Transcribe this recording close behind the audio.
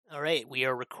All right, we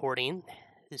are recording.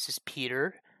 This is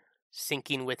Peter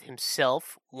syncing with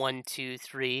himself. 1, 2,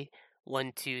 3,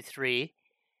 1, 2, 3.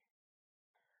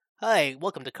 Hi,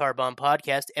 welcome to Car Bomb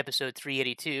Podcast, episode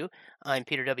 382. I'm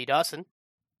Peter W. Dawson.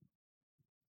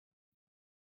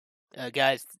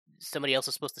 Guys, somebody else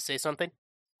is supposed to say something?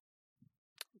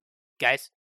 Guys?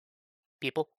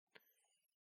 People?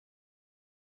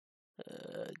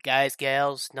 Guys,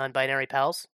 gals, non-binary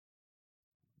pals?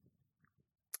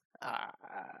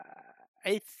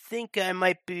 I think I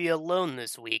might be alone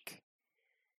this week.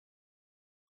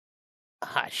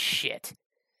 Ah, shit.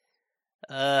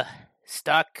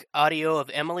 Stock audio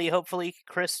of Emily, hopefully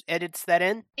Chris edits that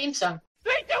in. Theme song.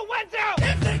 3, 2, 1, 0!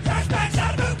 If the trash bags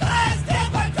out of glass,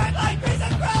 stand by track like peace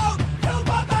and ground! You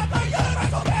want back for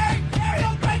universal being!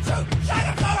 Aerial breakthrough, shine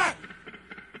of power!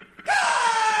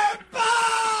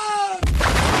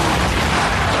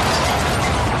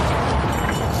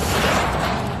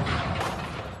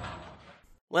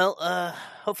 Well,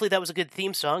 hopefully that was a good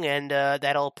theme song, and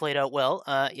that all played out well.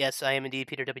 Yes, I am indeed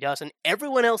Peter W. Dawson.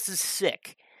 Everyone else is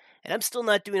sick, and I'm still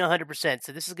not doing 100%,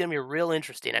 so this is going to be real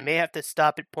interesting. I may have to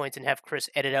stop at points and have Chris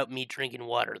edit out me drinking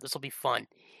water. This will be fun.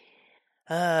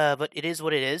 But it is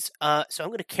what it is. So I'm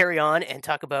going to carry on and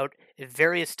talk about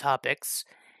various topics,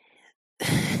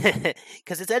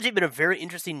 because it's actually been a very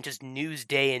interesting just news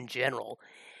day in general.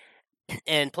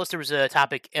 And plus, there was a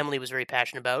topic Emily was very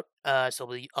passionate about,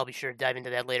 so I'll be sure to dive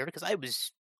into that later, because I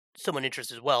was somewhat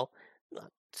interested as well. I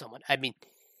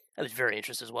was very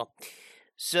interested as well.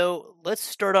 So let's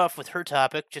start off with her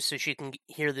topic, just so she can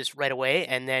hear this right away,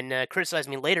 and then criticize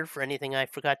me later for anything I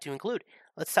forgot to include.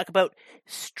 Let's talk about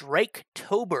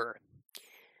Striketober.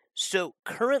 So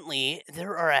currently,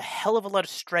 there are a hell of a lot of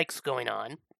strikes going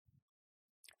on,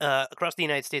 across the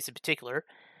United States in particular.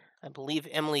 I believe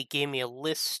Emily gave me a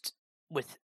list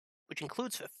which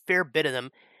includes a fair bit of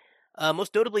them.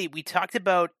 Most notably, we talked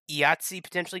about Yahtzee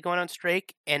potentially going on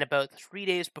strike, and about 3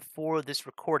 days before this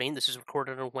recording, this is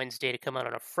recorded on Wednesday to come out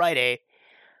on a Friday,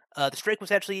 the strike was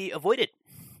actually avoided.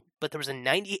 But there was a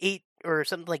 98 or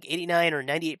something like 89 or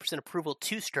 98% approval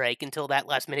to strike until that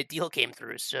last minute deal came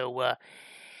through. So,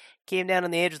 came down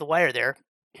on the edge of the wire there.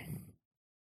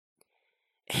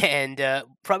 And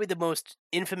probably the most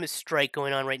infamous strike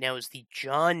going on right now is the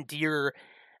John Deere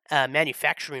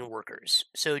manufacturing workers.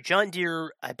 So John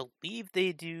Deere, I believe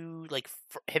they do like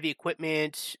heavy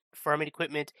equipment, farming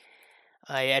equipment.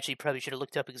 I actually probably should have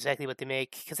looked up exactly what they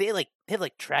make, because they have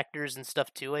like tractors and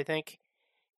stuff too, I think.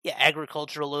 Yeah,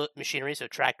 agricultural machinery, so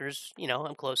tractors,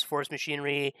 I'm close. Forest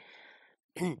machinery,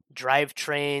 drive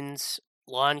trains,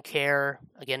 lawn care,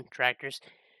 again, tractors,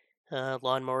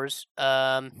 lawnmowers.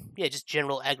 Yeah, just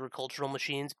general agricultural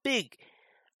machines, big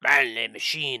manly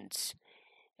machines.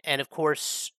 And of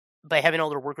course, by having all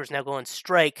their workers now go on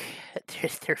strike,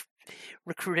 they're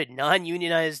recruited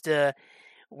non-unionized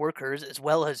workers, as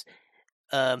well as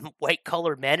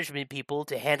white-collar management people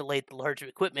to handle the larger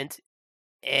equipment.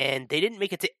 And they didn't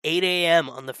make it to 8 a.m.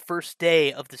 on the first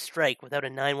day of the strike without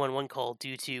a 911 call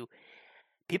due to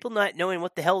people not knowing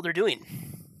what the hell they're doing.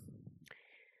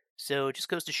 So it just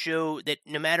goes to show that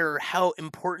no matter how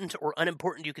important or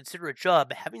unimportant you consider a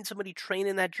job, having somebody train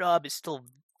in that job is still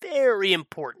very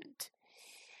important.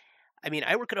 I mean,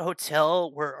 I work at a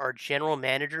hotel where our general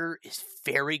manager is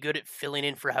very good at filling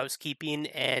in for housekeeping,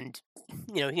 and,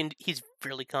 he's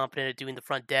fairly competent at doing the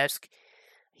front desk.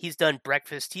 He's done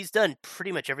breakfast. He's done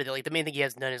pretty much everything. Like, the main thing he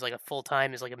hasn't done is, like, a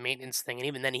full-time, is, like, a maintenance thing, and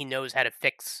even then he knows how to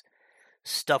fix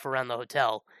stuff around the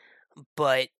hotel.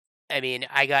 But, I mean,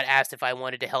 I got asked if I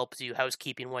wanted to help do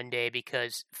housekeeping one day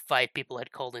because 5 people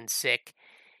had called in sick.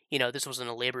 This wasn't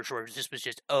a labor shortage. This was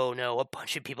just, oh no, a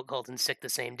bunch of people called in sick the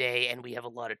same day, and we have a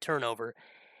lot of turnover.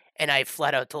 And I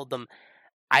flat out told them,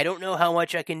 I don't know how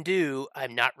much I can do.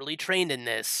 I'm not really trained in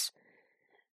this.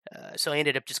 So I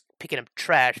ended up just picking up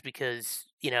trash because,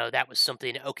 that was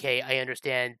something, okay, I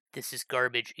understand this is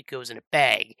garbage. It goes in a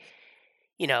bag.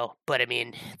 But I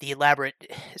mean, the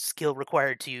elaborate skill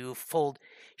required to fold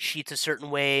sheets a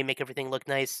certain way, make everything look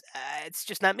nice, it's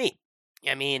just not me.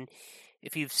 I mean,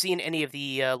 if you've seen any of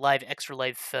the live Extra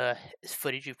Life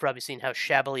footage, you've probably seen how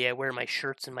shabbily I wear my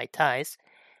shirts and my ties.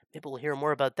 Maybe we'll hear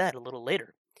more about that a little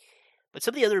later. But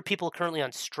some of the other people currently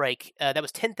on strike, that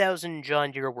was 10,000 John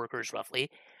Deere workers,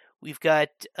 roughly. We've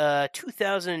got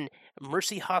 2,000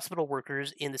 Mercy Hospital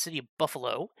workers in the city of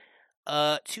Buffalo,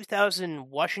 2,000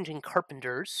 Washington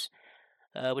Carpenters,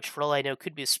 which for all I know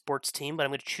could be a sports team, but I'm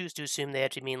going to choose to assume they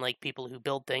actually mean like people who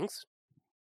build things,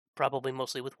 probably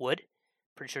mostly with wood.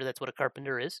 Pretty sure that's what a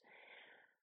carpenter is.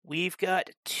 We've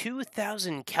got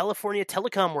 2,000 California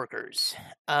telecom workers,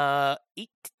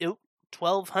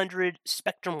 1,200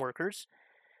 Spectrum workers.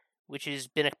 which has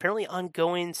been apparently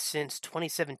ongoing since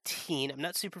 2017. I'm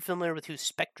not super familiar with who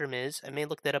Spectrum is. I may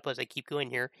look that up as I keep going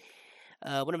here.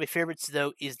 One of my favorites,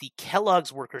 though, is the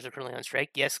Kellogg's workers are currently on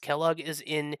strike. Yes, Kellogg is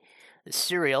in the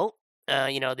cereal.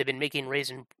 They've been making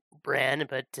Raisin Bran,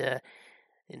 but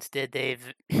instead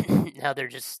they've now they're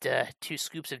just 2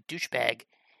 scoops of douchebag.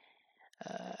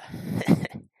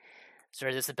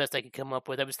 Sorry, that's the best I could come up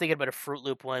with. I was thinking about a Fruit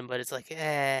Loop one, but it's like, is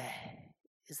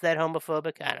that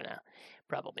homophobic? I don't know.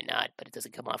 Probably not, but it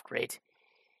doesn't come off great.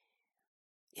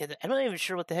 Yeah, I'm not even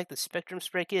sure what the heck the Spectrum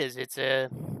strike is. It's a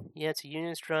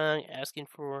union strong asking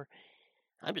for.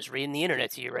 I'm just reading the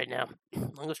internet to you right now.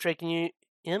 Longest strike in you.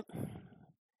 Yep.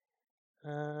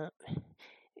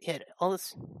 Yeah, all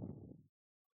this.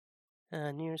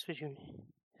 New York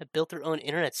have built their own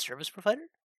internet service provider.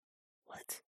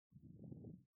 What?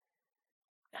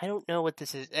 I don't know what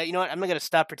this is. You know what? I'm not going to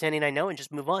stop pretending I know and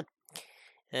just move on.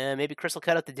 Maybe Chris will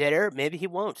cut out the dead air. Maybe he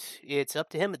won't. It's up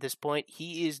to him at this point.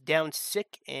 He is down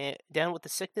sick, down with the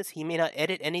sickness. He may not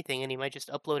edit anything, and he might just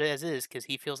upload it as is because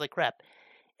he feels like crap.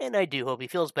 And I do hope he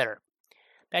feels better.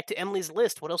 Back to Emily's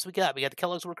list. What else we got? We got the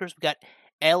Kellogg's workers. We got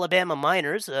Alabama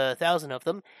miners, 1,000 of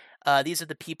them. These are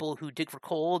the people who dig for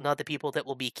coal, not the people that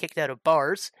will be kicked out of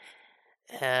bars.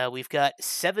 We've got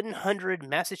 700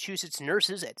 Massachusetts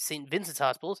nurses at St. Vincent's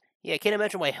hospitals. Yeah, I can't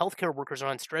imagine why healthcare workers are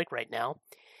on strike right now.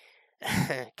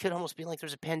 Could almost be like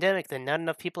there's a pandemic that not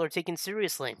enough people are taken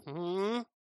seriously. I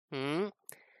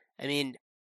mean,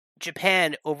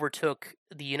 Japan overtook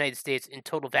the United States in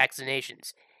total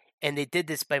vaccinations, and they did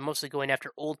this by mostly going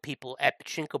after old people at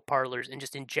pachinko parlors and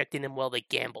just injecting them while they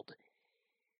gambled.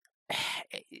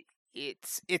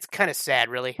 It's kind of sad,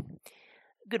 really.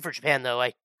 Good for Japan, though.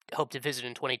 I hope to visit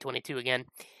in 2022 again.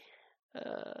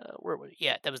 Where was it?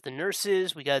 Yeah, that was the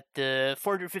nurses. We got the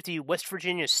 450 West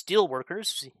Virginia steel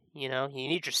workers. You know, you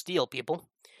need your steel, people.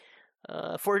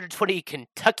 420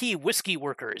 Kentucky whiskey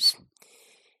workers.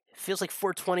 It feels like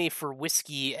 420 for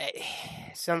whiskey.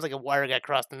 Sounds like a wire got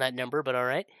crossed on that number, but all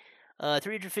right.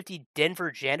 350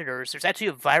 Denver janitors. There's actually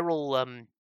a viral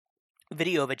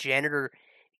video of a janitor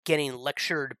getting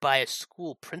lectured by a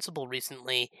school principal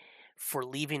recently for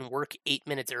leaving work 8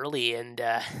 minutes early, and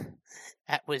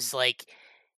that was like,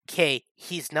 okay,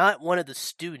 he's not one of the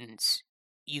students.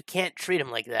 You can't treat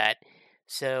him like that.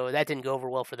 So that didn't go over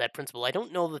well for that principal. I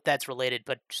don't know that that's related,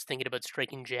 but just thinking about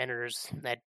striking janitors,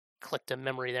 that clicked a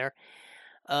memory there.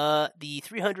 The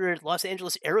 300 Los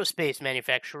Angeles aerospace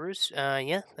manufacturers.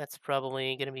 Yeah, that's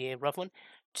probably going to be a rough one.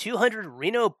 200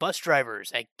 Reno bus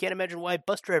drivers. I can't imagine why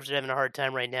bus drivers are having a hard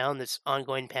time right now in this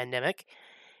ongoing pandemic.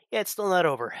 Yeah, it's still not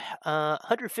over.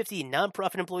 150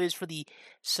 nonprofit employees for the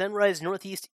Sunrise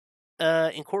Northeast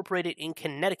Incorporated in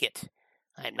Connecticut.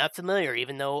 I'm not familiar,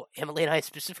 even though Emily and I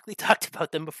specifically talked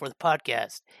about them before the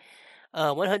podcast.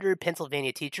 100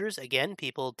 Pennsylvania teachers. Again,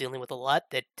 people dealing with a lot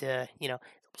that, it's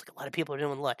like a lot of people are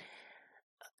dealing with a lot.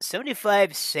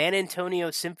 75 San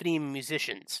Antonio Symphony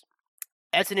musicians.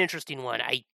 That's an interesting one.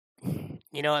 I'm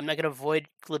not going to avoid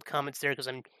glib comments there because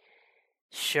I'm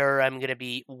sure I'm going to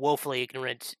be woefully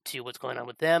ignorant to what's going on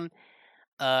with them.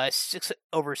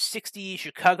 Over 60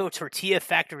 Chicago tortilla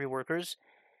factory workers.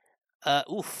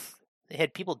 They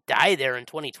had people die there in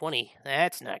 2020.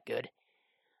 That's not good.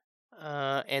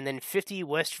 And then 50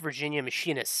 West Virginia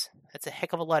machinists. That's a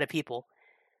heck of a lot of people.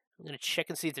 I'm going to check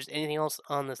and see if there's anything else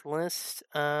on this list.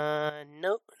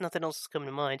 Nope, nothing else is coming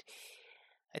to mind.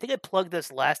 I think I plugged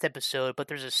this last episode, but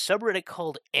there's a subreddit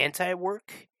called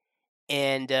Anti-Work,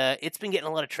 and it's been getting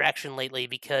a lot of traction lately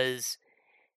because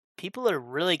people are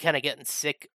really kind of getting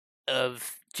sick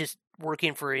of just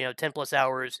working for 10 plus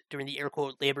hours during the air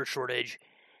quote labor shortage,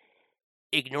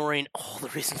 ignoring all the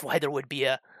reasons why there would be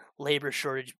a labor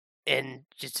shortage, and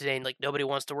just saying like nobody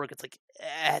wants to work. It's like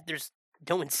there's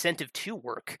no incentive to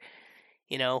work.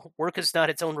 Work is not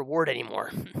its own reward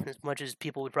anymore, as much as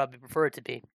people would probably prefer it to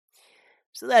be.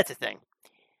 So that's a thing.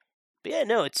 But yeah,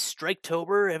 no, it's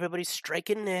Striketober. Everybody's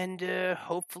striking, and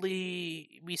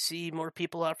hopefully we see more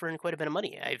people offering quite a bit of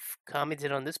money. I've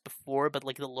commented on this before, but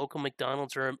like the local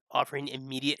McDonald's are offering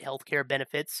immediate healthcare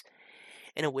benefits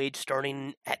and a wage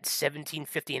starting at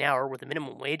 $17.50 an hour, with the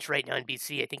minimum wage right now in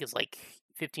BC, I think, is like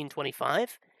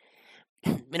 $15.25.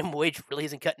 Minimum wage really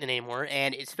isn't cutting it anymore,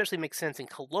 and it especially makes sense in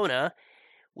Kelowna,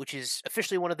 which is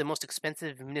officially one of the most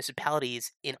expensive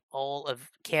municipalities in all of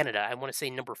Canada. I want to say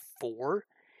number 4.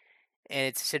 And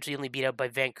it's essentially only beat out by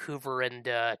Vancouver and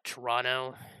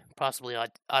Toronto, possibly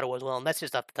Ottawa as well. And that's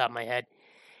just off the top of my head.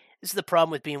 This is the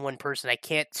problem with being one person. I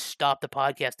can't stop the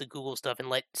podcast to Google stuff and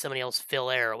let somebody else fill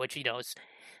air, which, is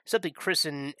something Chris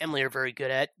and Emily are very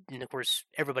good at. And, of course,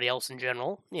 everybody else in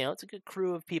general. It's a good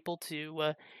crew of people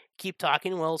to keep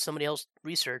talking while somebody else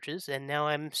researches, and now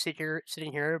I'm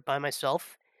sitting here by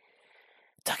myself,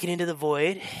 talking into the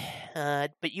void.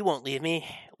 But you won't leave me,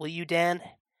 will you, Dan?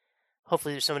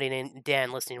 Hopefully, there's somebody named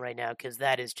Dan listening right now, because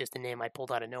that is just a name I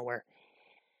pulled out of nowhere.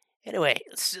 Anyway,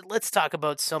 let's talk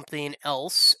about something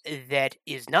else that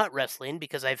is not wrestling,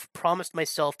 because I've promised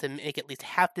myself to make at least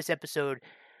half this episode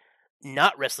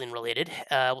not wrestling related.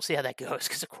 We'll see how that goes,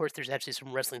 because of course there's actually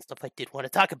some wrestling stuff I did want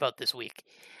to talk about this week.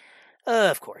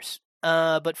 Of course.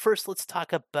 But first, let's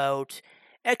talk about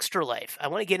Extra Life. I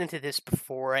want to get into this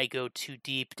before I go too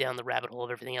deep down the rabbit hole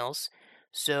of everything else.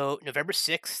 So, November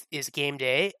 6th is game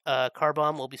day. Car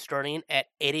Bomb will be starting at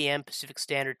 8 a.m. Pacific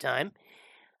Standard Time.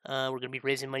 We're going to be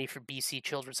raising money for BC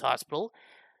Children's Hospital.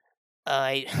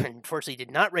 I unfortunately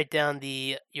did not write down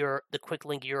the quick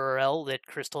link URL that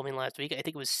Chris told me last week. I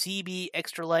think it was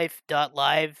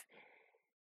cbextralife.live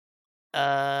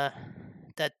that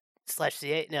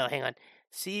 /ca. No, hang on.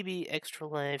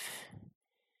 cbextralife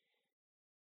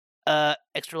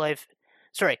extralife.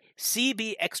 Sorry,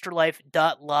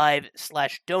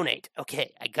 cbextralife.live/donate.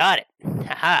 Okay, I got it.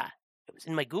 Haha. It was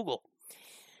in my Google.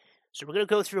 So we're going to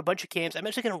go through a bunch of games. I'm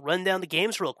actually going to run down the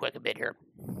games real quick a bit here.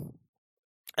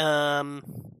 So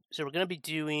we're going to be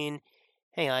doing...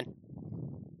 Hang on.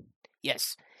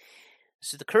 Yes.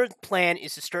 So the current plan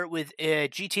is to start with a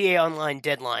GTA Online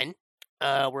Deadline,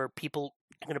 where people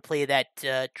are going to play that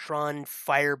Tron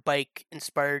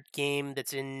Firebike-inspired game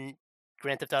that's in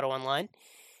Grand Theft Auto Online.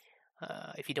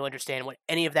 If you don't understand what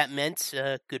any of that meant,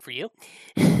 good for you.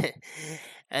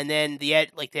 And then the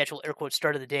actual air quote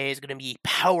start of the day is going to be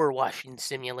Power Washing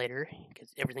Simulator, because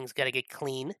everything's got to get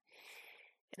clean.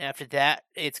 And after that,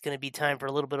 it's going to be time for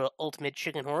a little bit of Ultimate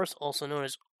Chicken Horse, also known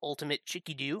as Ultimate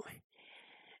Chicky Doo.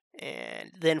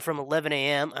 And then from 11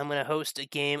 a.m., I'm going to host a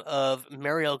game of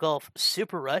Mario Golf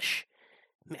Super Rush.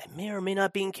 I may or may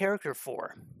not be in character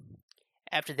for.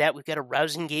 After that, we've got a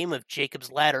rousing game of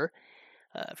Jacob's Ladder.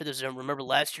 For those who don't remember,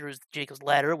 last year was Jacob's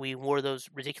Ladder. We wore those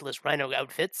ridiculous rhino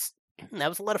outfits. That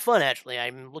was a lot of fun, actually.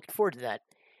 I'm looking forward to that.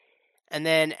 And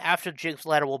then after Jacob's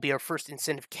Ladder will be our first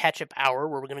incentive catch-up hour,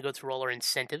 where we're going to go through all our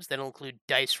incentives. That'll include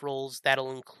dice rolls.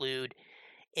 That'll include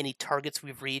any targets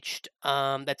we've reached.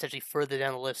 That's actually further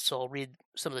down the list, so I'll read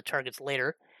some of the targets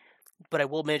later. But I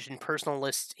will mention personal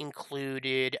lists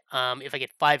included. If I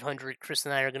get 500, Chris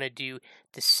and I are going to do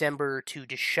December to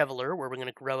Disheveler, where we're going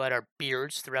to grow out our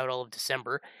beards throughout all of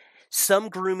December. Some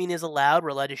grooming is allowed.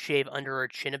 We're allowed to shave under our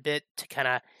chin a bit to kind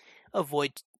of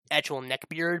avoid actual neck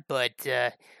beard, but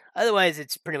otherwise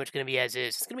it's pretty much going to be as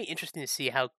is. It's going to be interesting to see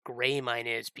how gray mine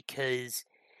is, because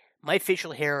my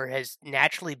facial hair has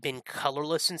naturally been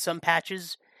colorless in some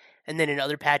patches, and then in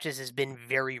other patches has been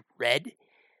very red.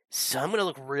 So I'm going to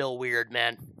look real weird,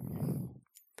 man.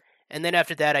 And then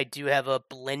after that, I do have a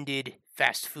blended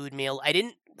fast food meal. I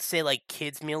didn't say like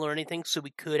kids meal or anything, so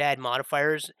we could add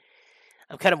modifiers.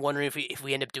 I'm kind of wondering if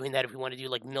we end up doing that, if we want to do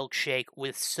like milkshake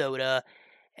with soda,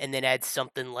 and then add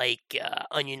something like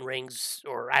onion rings,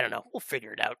 or I don't know. We'll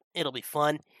figure it out. It'll be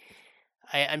fun.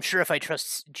 I'm sure if I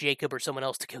trust Jacob or someone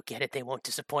else to go get it, they won't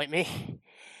disappoint me.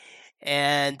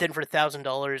 And then for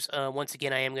 $1,000, once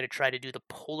again, I am going to try to do the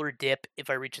polar dip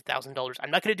if I reach $1,000. I'm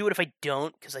not going to do it if I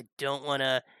don't, because I don't want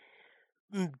to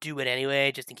do it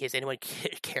anyway, just in case anyone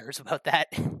cares about that.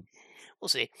 We'll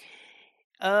see.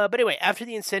 But anyway, after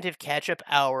the incentive catch-up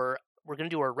hour, we're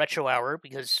going to do our retro hour,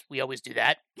 because we always do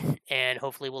that. And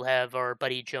hopefully we'll have our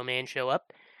buddy Joe Mann show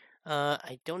up.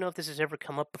 I don't know if this has ever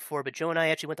come up before, but Joe and I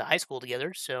actually went to high school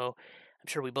together, so I'm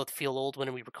sure we both feel old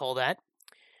when we recall that.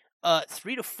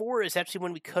 3 to 4 is actually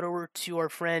when we cut over to our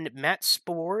friend Matt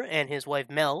Spohr and his wife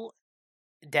Mel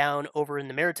down over in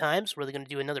the Maritimes, where they're going to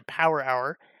do another power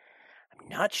hour. I'm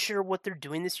not sure what they're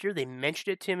doing this year. They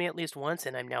mentioned it to me at least once,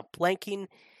 and I'm now blanking.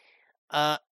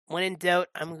 When in doubt,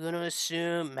 I'm going to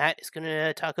assume Matt is going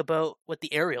to talk about what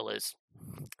the aerial is.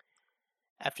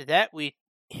 After that, we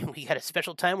got a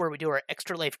special time where we do our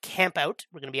Extra Life camp out.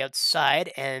 We're going to be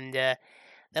outside, and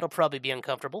that'll probably be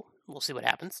uncomfortable. We'll see what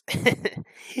happens.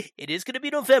 It is going to be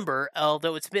November,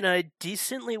 although it's been a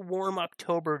decently warm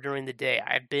October during the day.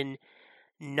 I've been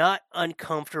not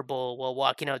uncomfortable while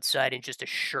walking outside in just a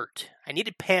shirt. I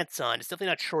needed pants on. It's definitely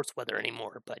not shorts weather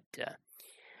anymore, but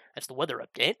that's the weather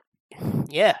update.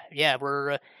 Yeah,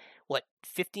 we're,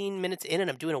 15 minutes in, and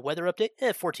I'm doing a weather update?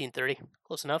 14:30.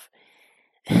 Close enough.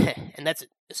 And that's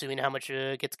assuming how much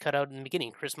gets cut out in the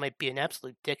beginning. Chris might be an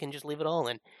absolute dick and just leave it all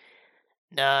in.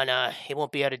 Nah, it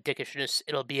won't be out of dickishness.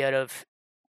 It'll be out of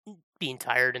being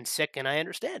tired and sick, and I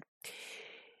understand.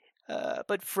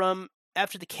 But from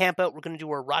after the camp out, we're going to do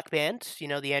our rock band,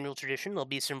 the annual tradition. There'll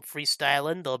be some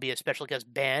freestyling. There'll be a special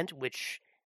guest band, which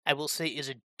I will say, is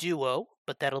a duo,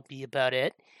 but that'll be about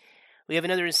it. We have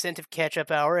another incentive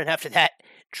catch-up hour, and after that,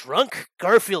 Drunk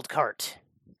Garfield Cart.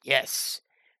 Yes.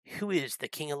 Who is the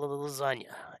king of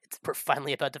lasagna? We're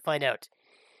finally about to find out.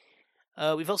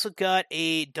 We've also got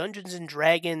a Dungeons and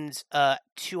Dragons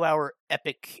 2-hour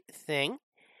epic thing.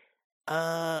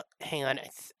 Hang on.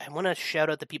 I want to shout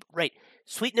out the people. Right.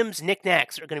 Sweetnum's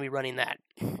Knickknacks are going to be running that.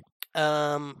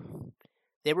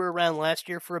 They were around last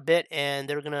year for a bit, and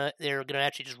they're gonna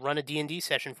actually just run a D&D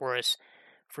session for us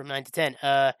from 9 to 10.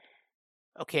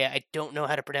 Okay, I don't know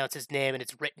how to pronounce his name, and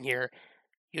it's written here.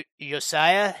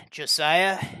 Josiah?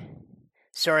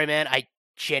 Sorry, man. I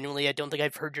don't think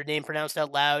I've heard your name pronounced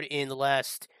out loud in the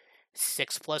last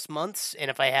 6+ months, and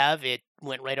if I have, it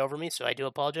went right over me, so I do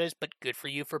apologize, but good for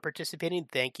you for participating.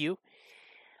 Thank you.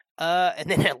 And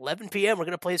then at 11 p.m., we're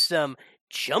going to play some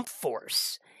Jump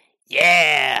Force.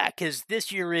 Yeah, because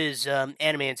this year is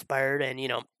anime-inspired and,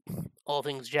 all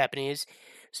things Japanese,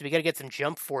 so we got to get some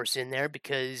Jump Force in there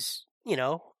because,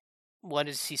 want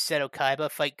to see Seto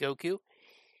Kaiba fight Goku.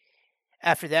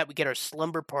 After that, we get our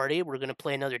slumber party. We're going to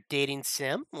play another dating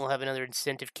sim. We'll have another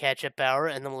incentive catch-up hour,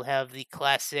 and then we'll have the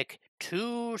classic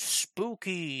Too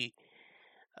Spooky,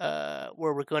 where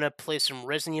we're going to play some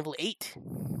Resident Evil 8.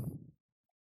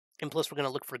 And plus, we're going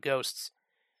to look for ghosts.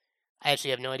 I actually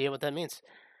have no idea what that means.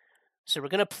 So we're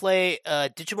going to play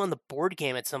Digimon the board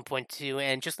game at some point, too.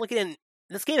 And just looking at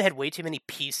this game had way too many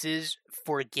pieces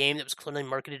for a game that was clearly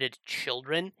marketed to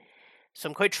children. So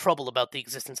I'm quite troubled about the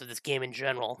existence of this game in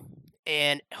general.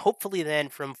 And hopefully then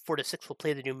from 4 to 6 we'll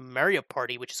play the new Mario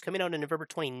Party, which is coming out on November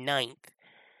 29th.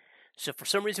 So if for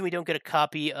some reason we don't get a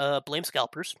copy, blame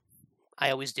scalpers. I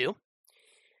always do.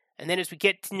 And then as we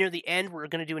get to near the end, we're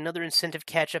going to do another incentive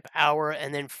catch-up hour,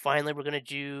 and then finally we're going to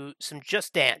do some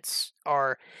Just Dance,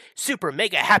 our Super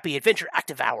Mega Happy Adventure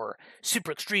Active Hour,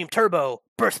 Super Extreme Turbo,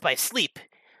 Birth by Sleep.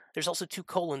 There's also 2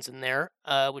 colons in there,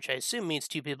 which I assume means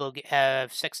 2 people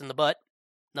have sex in the butt.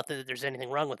 Not that there's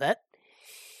anything wrong with that.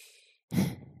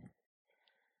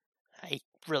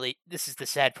 This is the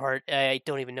sad part. I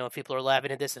don't even know if people are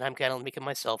laughing at this, and I'm kind of making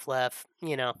myself laugh.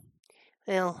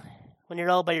 Well, when you're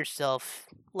all by yourself,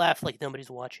 laugh like nobody's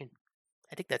watching.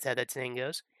 I think that's how that saying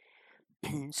goes.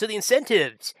 So the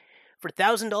incentives. For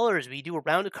 $1,000, we do a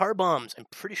round of car bombs. I'm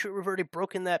pretty sure we've already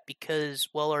broken that because,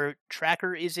 while our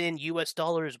tracker is in US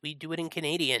dollars, we do it in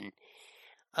Canadian.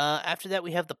 After that,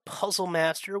 we have the Puzzle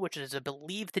Master, which is, I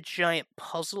believe, the giant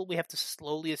puzzle we have to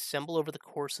slowly assemble over the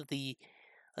course of the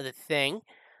thing.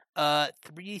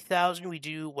 3,000, we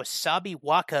do Wasabi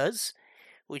Wakas,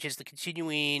 which is the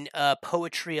continuing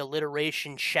poetry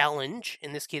alliteration challenge.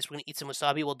 In this case, we're going to eat some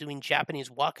wasabi while doing Japanese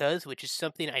wakas, which is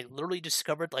something I literally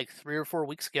discovered like 3 or 4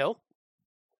 weeks ago.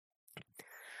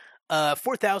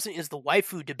 4,000 is the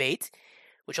waifu debate,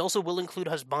 which also will include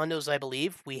husbandos, I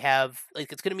believe. We have,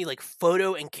 it's going to be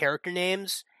photo and character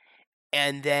names,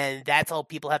 and then that's all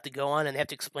people have to go on, and they have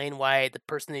to explain why the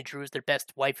person they drew is their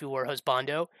best waifu or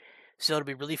husbando. So it'll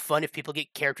be really fun if people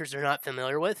get characters they're not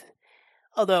familiar with.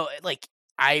 Although,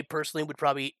 I personally would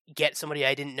probably get somebody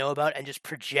I didn't know about and just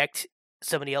project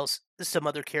some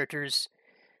other character's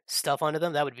stuff onto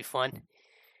them. That would be fun.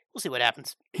 We'll see what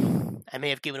happens. I may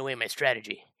have given away my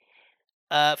strategy.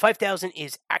 5,000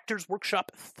 is Actors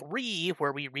Workshop 3,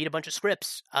 where we read a bunch of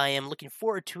scripts. I am looking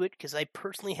forward to it because I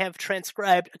personally have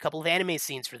transcribed a couple of anime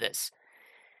scenes for this.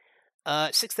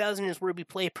 6,000 is where we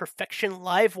play Perfection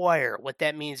Livewire. What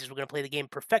that means is we're going to play the game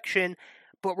Perfection,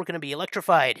 but we're going to be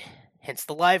electrified, hence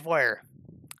the Livewire.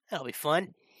 That'll be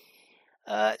fun.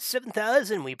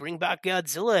 7,000, we bring back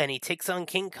Godzilla and he takes on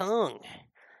King Kong.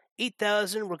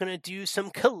 8,000, we're going to do some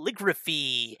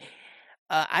calligraphy.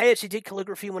 I actually did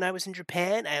calligraphy when I was in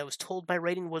Japan. I was told my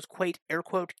writing was quite, air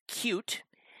quote, cute.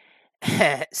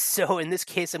 So in this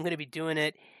case, I'm going to be doing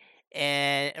it,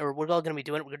 or we're all going to be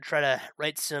doing it. We're going to try to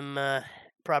write some,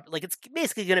 it's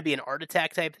basically going to be an art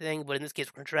attack type thing, but in this case,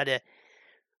 we're going to try to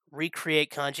recreate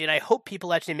kanji, and I hope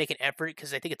people actually make an effort,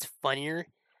 because I think it's funnier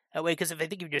that way, because if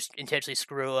you just intentionally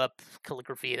screw up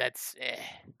calligraphy, that's,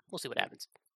 we'll see what happens.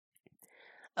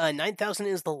 9,000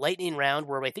 is the lightning round,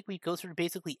 where I think we go through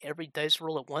basically every dice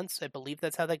roll at once. I believe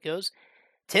that's how that goes.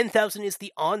 10,000 is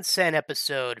the onsen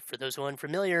episode. For those who are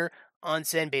unfamiliar,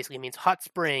 onsen basically means hot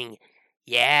spring.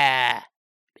 Yeah,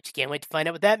 but you can't wait to find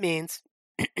out what that means.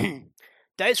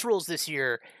 Dice rolls this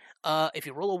year. If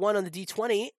you roll a 1 on the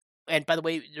D20, and by the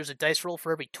way, there's a dice roll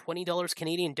for every $20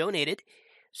 Canadian donated.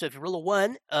 So if you roll a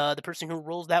 1, the person who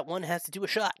rolls that 1 has to do a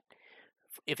shot.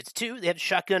 If it's 2, they have to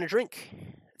shotgun a drink.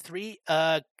 3,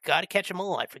 gotta catch them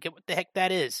all. I forget what the heck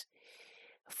that is.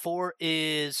 4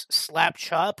 is slap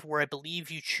chop, where I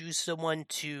believe you choose someone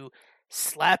to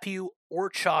slap you or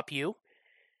chop you.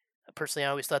 Personally, I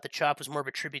always thought the chop was more of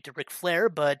a tribute to Ric Flair,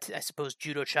 but I suppose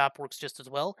judo chop works just as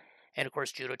well. And of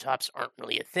course, judo chops aren't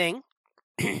really a thing.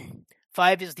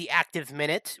 5 is the active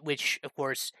minute, which, of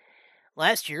course,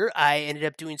 last year I ended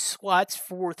up doing squats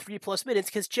for 3+ minutes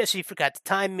because Jesse forgot to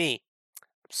time me.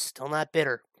 I'm still not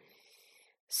bitter.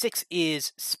 6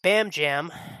 is Spam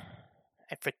Jam.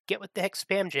 I forget what the heck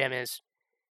Spam Jam is.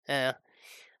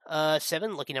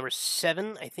 7, lucky number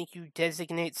 7. I think you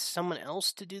designate someone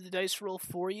else to do the dice roll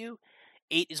for you.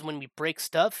 8 is when we break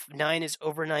stuff. 9 is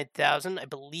over 9,000. I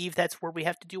believe that's where we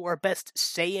have to do our best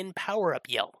Saiyan power-up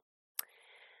yell.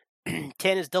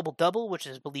 10 is Double Double, which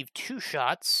is, I believe, 2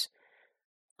 shots.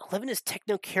 11 is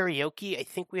Techno Karaoke. I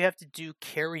think we have to do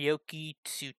karaoke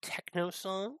to techno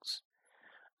songs.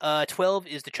 12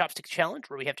 is the Chopstick Challenge,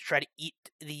 where we have to try to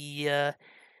eat the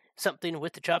something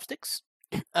with the chopsticks.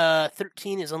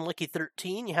 13 is Unlucky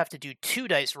 13. You have to do 2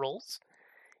 dice rolls.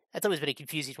 That's always been a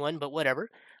confusing one, but whatever.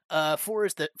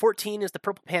 14 is the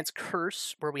Purple Pants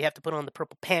Curse, where we have to put on the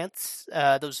purple pants.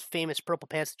 Those famous purple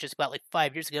pants that just got like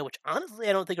 5 years ago, which honestly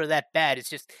I don't think are that bad.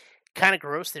 It's just kind of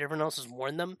gross that everyone else has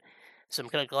worn them. So I'm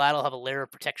kind of glad I'll have a layer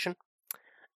of protection.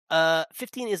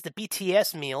 15 is the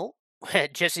BTS meal.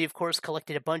 Jesse, of course,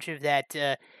 collected a bunch of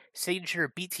that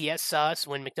signature BTS sauce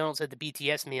when McDonald's had the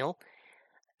BTS meal.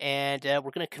 And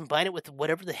we're going to combine it with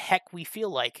whatever the heck we feel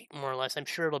like, more or less. I'm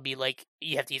sure it'll be like,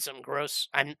 you have to eat something gross.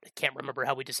 I can't remember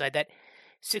how we decide that.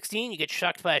 16, you get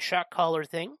shocked by a shock collar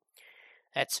thing.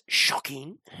 That's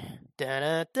shocking.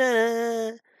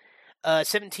 Da-da-da.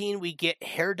 17, we get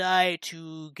hair dye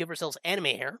to give ourselves anime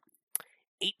hair.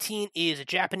 18 is a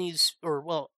Japanese,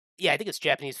 I think it's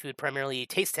Japanese food, primarily a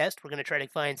taste test. We're going to try to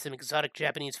find some exotic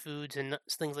Japanese foods and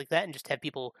things like that and just have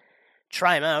people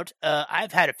try them out.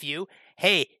 I've had a few.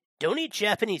 Hey, don't eat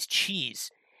Japanese cheese.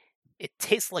 It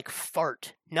tastes like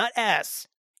fart. Not ass.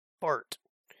 Fart.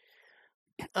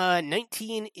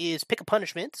 19 is Pick a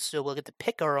Punishment, so we'll get to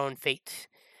pick our own fate.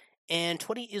 And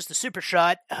 20 is the Super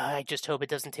Shot. I just hope it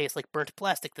doesn't taste like burnt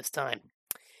plastic this time.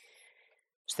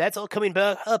 So that's all coming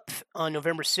back up on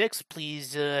November 6th.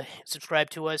 Please subscribe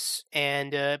to us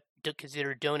and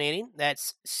consider donating.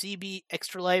 That's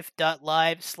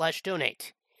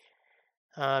cbextralife.live/donate.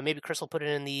 Maybe Chris will put it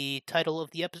in the title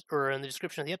of the episode, or in the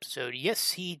description of the episode.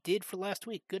 Yes, he did for last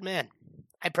week. Good man.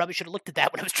 I probably should have looked at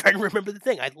that when I was trying to remember the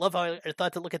thing. I love how I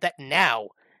thought to look at that now.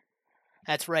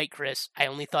 That's right, Chris. I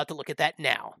only thought to look at that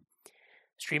now.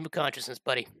 Stream of consciousness,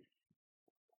 buddy.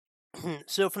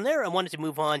 So from there, I wanted to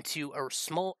move on to a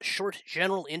small, short,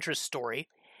 general interest story.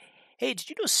 Hey, did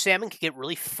you know salmon can get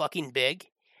really fucking big?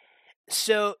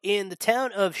 So in the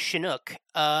town of Chinook,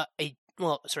 not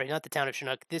the town of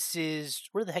Chinook. This is,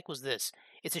 where the heck was this?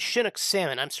 It's a Chinook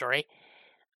salmon, I'm sorry.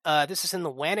 This is in the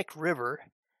Wannock River,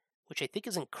 which I think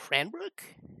is in Cranbrook.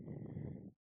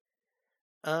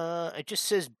 It just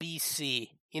says BC.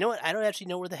 You know what? I don't actually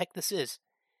know where the heck this is.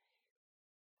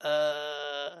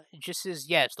 It just says,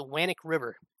 it's the Wannock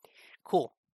River.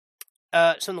 Cool.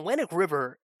 So in the Wannock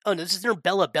River, no, this is near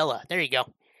Bella Bella. There you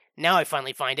go. Now I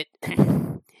finally find it.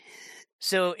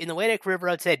 So in the Wannock River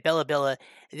outside Bella Bella,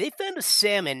 they found a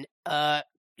salmon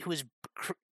who was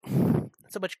not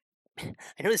so much. I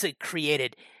know they said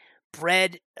created,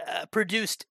 bred,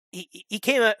 produced. He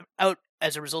came out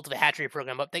as a result of a hatchery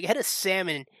program. But they had a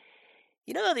salmon.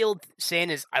 You know how the old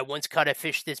saying is, "I once caught a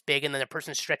fish this big," and then the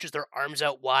person stretches their arms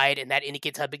out wide, and that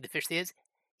indicates how big the fish is.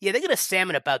 Yeah, they got a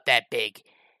salmon about that big,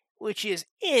 which is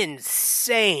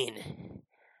insane.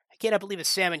 I cannot believe a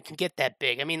salmon can get that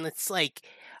big. I mean, it's like,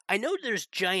 I know there's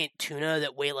giant tuna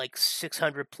that weigh like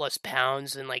 600 plus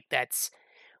pounds, and like that's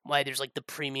why there's like the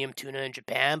premium tuna in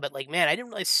Japan. But like, man, I didn't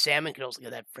realize salmon could also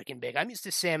get that freaking big. I'm used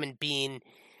to salmon being,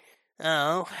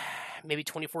 maybe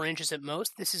 24 inches at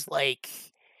most. This is like,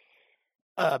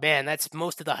 oh man, that's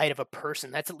most of the height of a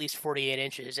person. That's at least 48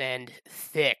 inches and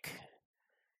thick.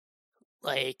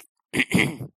 Like,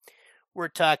 we're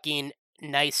talking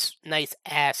nice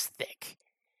ass thick.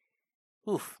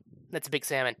 Oof, that's a big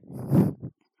salmon.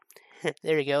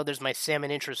 There you go. There's my salmon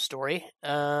interest story.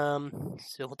 So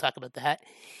we'll talk about that.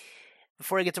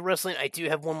 Before I get to wrestling, I do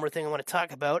have one more thing I want to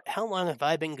talk about. How long have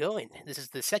I been going? This is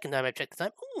the second time I've checked the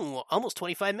time. Ooh, almost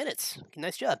 25 minutes.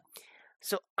 Nice job.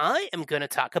 So I am going to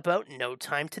talk about No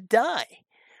Time to Die,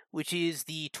 which is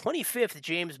the 25th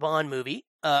James Bond movie.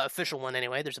 Official one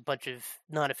anyway. There's a bunch of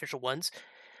non-official ones.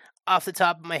 Off the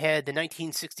top of my head, the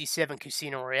 1967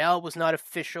 Casino Royale was not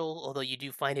official, although you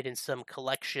do find it in some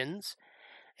collections.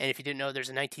 And if you didn't know, there's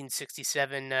a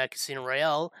 1967 Casino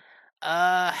Royale.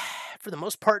 For the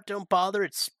most part, don't bother.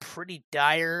 It's pretty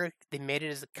dire. They made it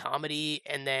as a comedy,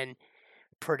 and then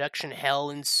production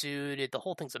hell ensued. The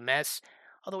whole thing's a mess.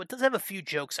 although it does have a few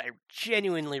jokes I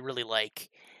genuinely really like.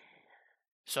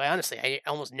 So I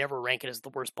almost never rank it as the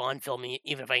worst Bond film,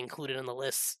 even if I include it in the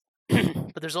list.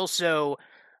 But there's also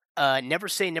Never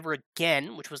Say Never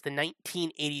Again, which was the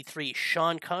 1983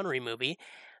 Sean Connery movie.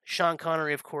 Sean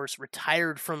Connery, of course,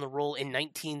 retired from the role in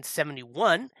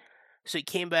 1971, so he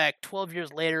came back 12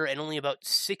 years later, and only about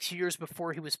 6 years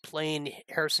before he was playing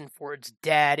Harrison Ford's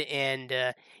dad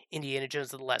and Indiana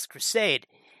Jones and the Last Crusade.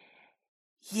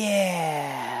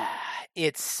 Yeah,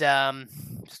 it's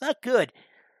not good.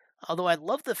 Although I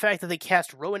love the fact that they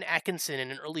cast Rowan Atkinson in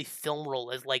an early film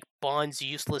role as like Bond's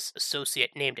useless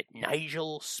associate named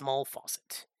Nigel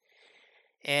Smallfawcett.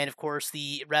 And of course,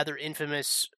 the rather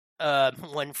infamous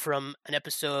one from an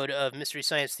episode of Mystery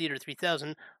Science Theater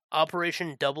 3000,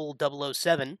 Operation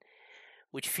 0007,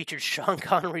 which featured Sean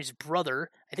Connery's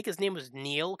brother. I think his name was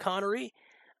Neil Connery,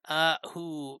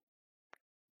 who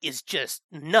is just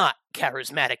not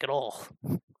charismatic at all.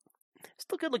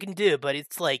 Still good looking dude, but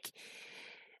it's like,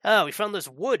 oh, we found this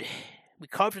wood. We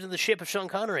carved it in the shape of Sean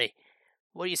Connery.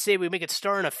 What do you say we make it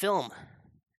star in a film?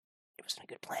 It wasn't a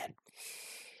good plan.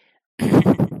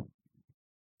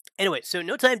 Anyway, so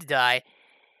No Time to Die,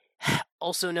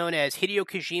 also known as Hideo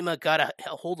Kojima got a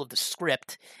hold of the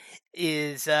script,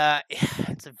 is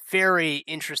it's a very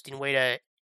interesting way to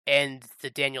end the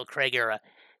Daniel Craig era.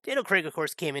 Daniel Craig, of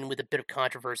course, came in with a bit of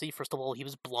controversy. First of all, he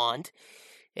was blonde,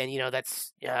 and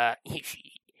that's I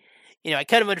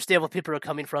kind of understand where people are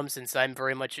coming from, since I'm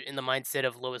very much in the mindset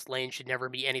of Lois Lane should never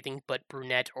be anything but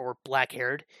brunette or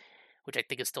black-haired, which I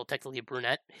think is still technically a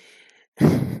brunette.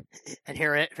 And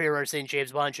here are saying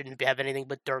James Bond shouldn't have anything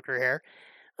but darker hair.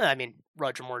 I mean,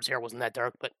 Roger Moore's hair wasn't that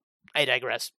dark, but I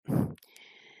digress.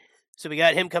 So we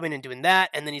got him coming and doing that,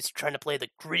 and then he's trying to play the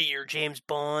grittier James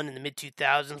Bond in the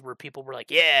mid-2000s, where people were like,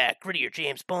 yeah, grittier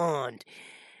James Bond.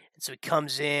 And so he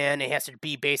comes in, and he has to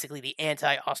be basically the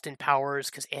anti-Austin Powers,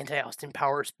 because anti-Austin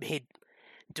Powers made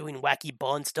doing wacky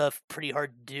Bond stuff pretty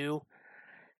hard to do,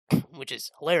 which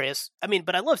is hilarious. I mean,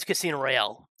 but I loved Casino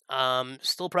Royale.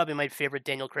 Still probably my favorite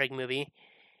Daniel Craig movie.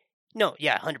 No,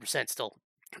 yeah, 100% still.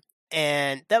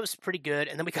 And that was pretty good.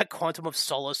 And then we got Quantum of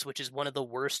Solace, which is one of the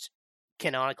worst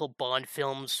canonical Bond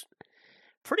films,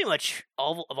 pretty much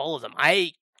all of them.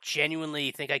 I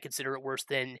genuinely think I consider it worse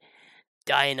than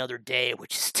Die Another Day,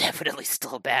 which is definitely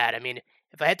still bad. I mean,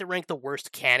 if I had to rank the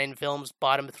worst canon films,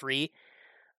 bottom 3,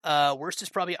 worst is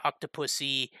probably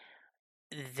Octopussy,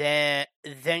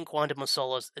 then Quantum of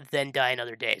Solace, then Die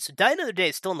Another Day. So Die Another Day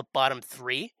is still in the bottom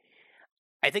 3.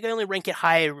 I think I only rank it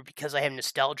higher because I have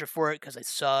nostalgia for it, because I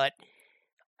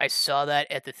saw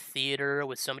that at the theater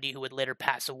with somebody who would later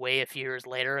pass away a few years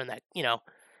later, and that,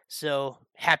 so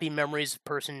happy memories,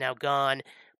 person now gone,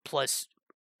 plus,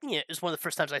 it was one of the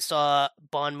first times I saw a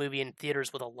Bond movie in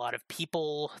theaters with a lot of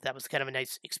people. That was kind of a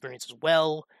nice experience as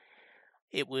well.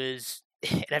 It was,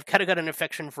 and I've kind of got an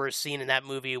affection for a scene in that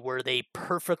movie where they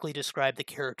perfectly describe the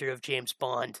character of James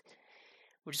Bond,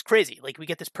 which is crazy. Like, we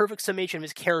get this perfect summation of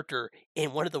his character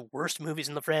in one of the worst movies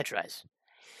in the franchise.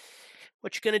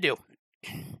 What you gonna do?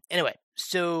 Anyway,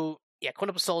 so, yeah,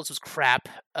 Quantum of Solace was crap.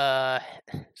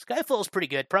 Skyfall is pretty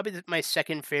good. Probably my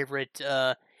second favorite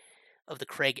of the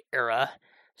Craig era.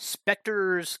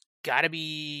 Spectre's gotta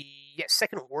be,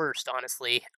 second worst,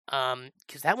 honestly.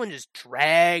 Because that one just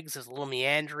drags, is a little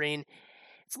meandering.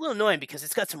 It's a little annoying because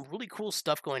it's got some really cool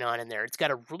stuff going on in there. It's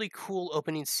got a really cool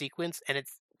opening sequence, and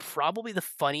it's probably the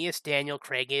funniest Daniel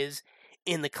Craig is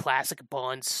in the classic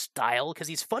Bond style, because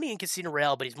he's funny in Casino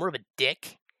Royale, but he's more of a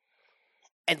dick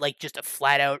and like just a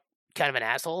flat out kind of an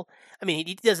asshole. I mean,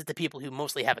 he does it to people who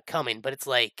mostly have it coming, but it's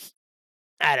like,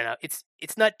 I don't know, it's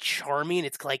not charming,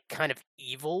 it's like kind of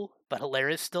evil but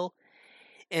hilarious still.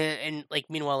 And like,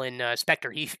 meanwhile in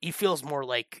Spectre, he feels more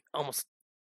like almost,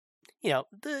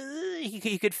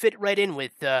 he could fit right in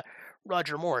with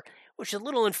Roger Moore, which is a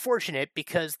little unfortunate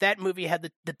because that movie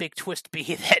had the big twist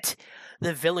be that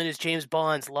the villain is James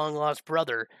Bond's long-lost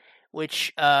brother,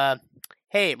 which,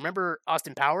 hey, remember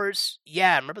Austin Powers?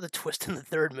 Yeah, remember the twist in the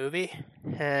third movie?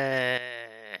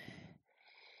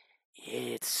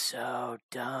 It's so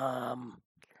dumb.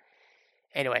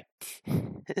 Anyway,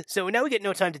 so now we get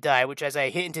No Time to Die, which, as I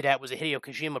hinted at, was a Hideo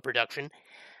Kojima production.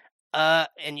 And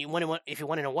if you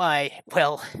want to know why,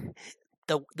 well,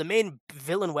 the main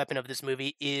villain weapon of this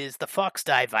movie is the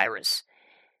Fox-Die virus.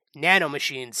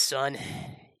 Nanomachines, son.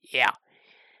 Yeah.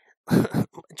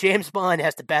 James Bond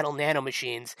has to battle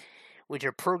nanomachines, which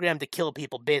are programmed to kill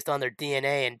people based on their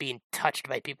DNA and being touched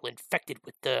by people infected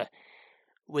with the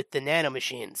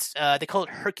nanomachines. They call it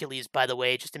Hercules, by the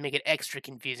way, just to make it extra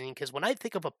confusing, because when I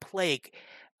think of a plague,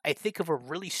 I think of a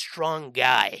really strong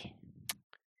guy.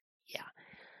 Yeah.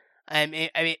 I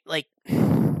mean, like,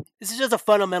 this is just a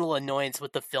fundamental annoyance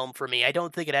with the film for me. I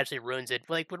don't think it actually ruins it.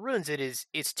 Like, what ruins it is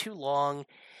it's too long.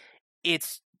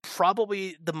 It's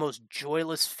probably the most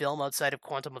joyless film outside of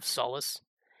Quantum of Solace,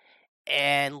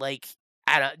 and like,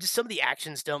 I don't know, just some of the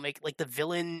actions don't make like the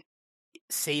villain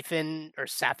Safin.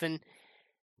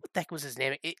 What the heck was his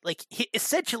name?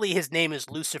 Essentially, his name is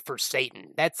Lucifer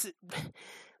Satan. That's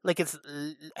like it's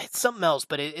something else,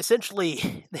 but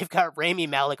essentially they've got Rami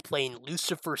Malek playing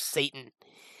Lucifer Satan,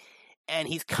 and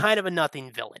he's kind of a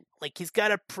nothing villain. Like he's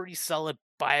got a pretty solid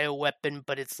bioweapon,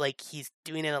 but it's like he's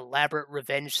doing an elaborate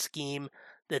revenge scheme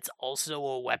that's also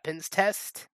a weapons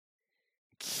test.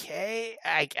 Okay,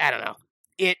 I don't know.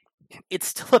 It's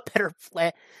still a better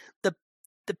plan.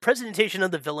 the The presentation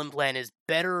of the villain plan is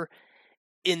better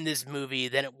in this movie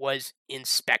than it was in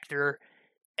Spectre,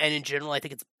 and in general, I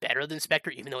think it's better than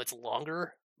Spectre, even though it's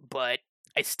longer. But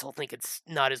I still think it's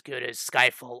not as good as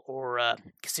Skyfall or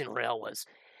Casino Royale was,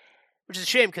 which is a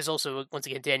shame because also once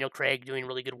again Daniel Craig doing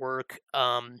really good work.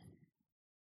 Leah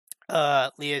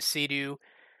Seydoux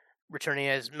returning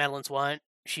as Madeline Swan,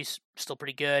 she's still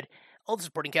pretty good. All the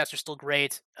supporting cast are still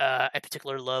great. I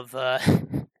particularly love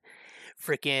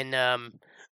freaking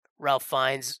Ralph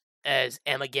Fiennes as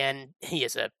M again. He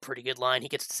has a pretty good line. He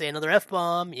gets to say another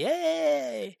F-bomb.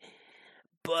 Yay!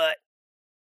 But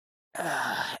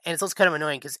and it's also kind of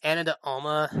annoying because Ana de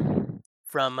Alma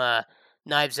from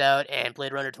Knives Out and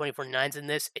Blade Runner 2049's in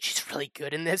this, and she's really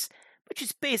good in this, but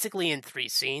she's basically in 3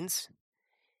 scenes,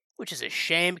 which is a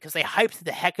shame because they hyped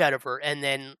the heck out of her, and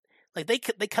then like they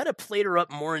kind of played her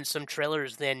up more in some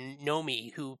trailers than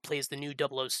Nomi, who plays the new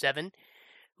 007,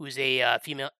 who's a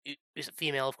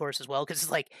female, of course, as well, because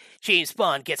it's like James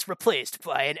Bond gets replaced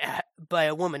by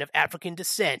a woman of African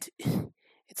descent.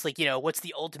 It's like, what's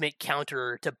the ultimate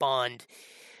counter to Bond?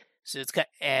 So it's kind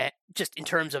of, just in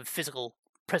terms of physical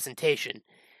presentation.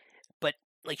 But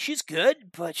like she's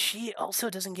good, but she also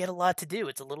doesn't get a lot to do.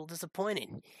 It's a little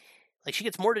disappointing. Like she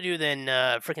gets more to do than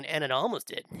freaking Ana de Almas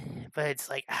did. But it's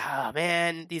like,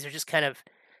 man, these are just kind of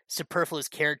superfluous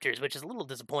characters, which is a little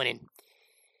disappointing.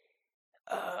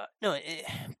 But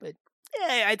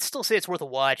yeah, I'd still say it's worth a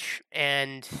watch,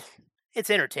 and it's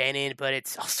entertaining, but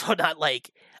it's also not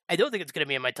like, I don't think it's going to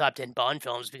be in my top 10 Bond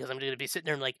films because I'm going to be sitting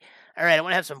there and like, all right, I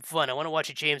want to have some fun. I want to watch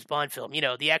a James Bond film,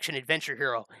 the action adventure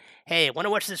hero. Hey, I want to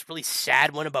watch this really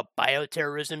sad one about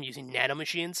bioterrorism using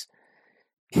nanomachines.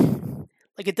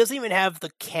 Like, it doesn't even have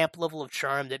the camp level of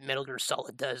charm that Metal Gear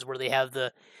Solid does, where they have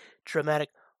the dramatic,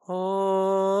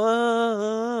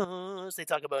 as they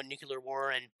talk about nuclear war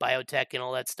and biotech and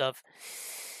all that stuff.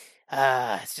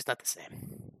 It's just not the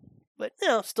same. But,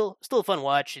 still a fun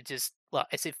watch. It's just, well,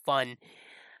 I say fun.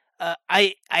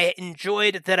 I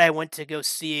enjoyed that I went to go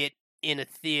see it in a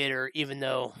theater, even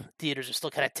though theaters are still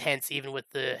kind of tense, even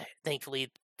with the, thankfully,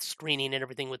 screening and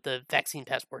everything with the vaccine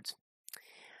passports.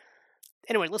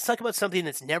 Anyway, let's talk about something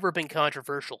that's never been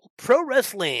controversial. Pro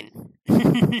wrestling.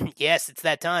 Yes, it's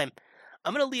that time.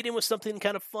 I'm going to lead in with something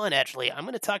kind of fun, actually. I'm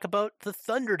going to talk about the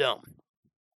Thunderdome.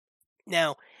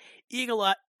 Now,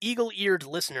 eagle-eared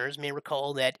listeners may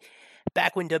recall that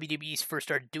back when WWE first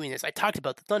started doing this, I talked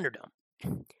about the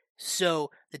Thunderdome.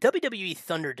 So, the WWE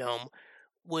Thunderdome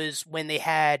was when they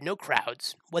had no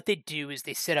crowds. What they do is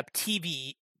they set up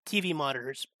TV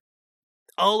monitors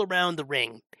all around the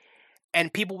ring,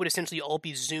 and people would essentially all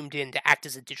be zoomed in to act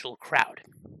as a digital crowd.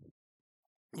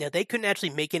 Now, they couldn't actually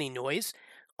make any noise.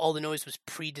 All the noise was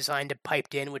pre-designed and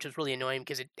piped in, which was really annoying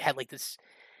because it had like this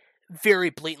very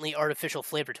blatantly artificial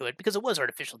flavor to it, because it was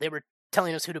artificial. They were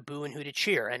telling us who to boo and who to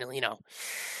cheer, and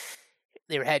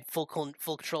they had full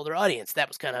control of their audience. That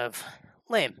was kind of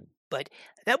lame, but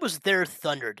that was their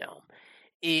Thunderdome.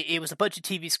 It was a bunch of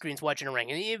TV screens watching a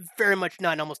ring, and it very much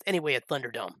not in almost any way a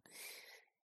Thunderdome.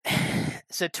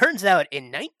 So it turns out in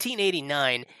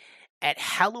 1989, at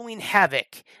Halloween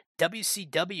Havoc,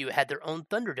 WCW had their own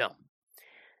Thunderdome.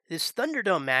 This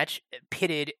Thunderdome match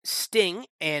pitted Sting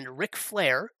and Ric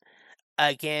Flair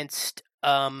against,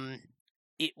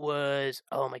 it was,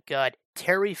 oh my god,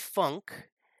 Terry Funk.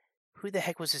 Who the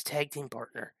heck was his tag team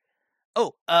partner?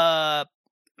 Oh,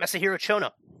 Masahiro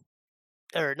Chono.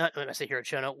 Or not Masahiro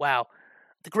Chono, wow.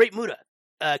 The Great Muta,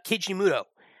 Keiji Muto,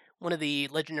 one of the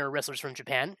legendary wrestlers from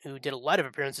Japan, who did a lot of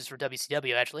appearances for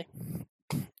WCW, actually.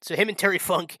 So him and Terry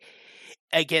Funk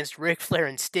against Ric Flair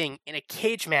and Sting in a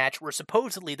cage match where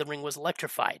supposedly the ring was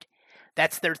electrified.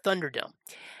 That's their Thunderdome.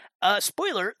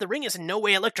 Spoiler, the ring is in no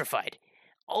way electrified.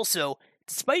 Also,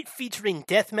 despite featuring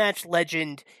deathmatch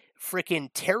legend frickin'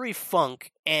 Terry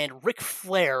Funk and Ric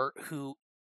Flair,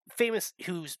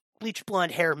 whose bleached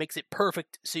blonde hair makes it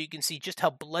perfect so you can see just how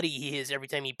bloody he is every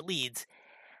time he bleeds,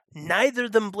 neither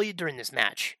of them bleed during this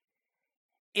match.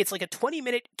 it's like a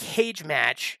 20-minute cage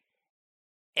match,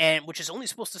 and which is only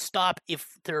supposed to stop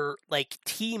if their like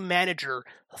team manager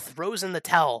throws in the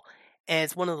towel, and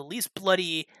it's one of the least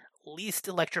bloody, least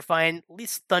electrifying,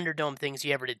 least Thunderdome things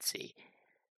you ever did see.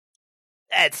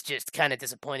 That's just kind of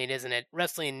disappointing, isn't it?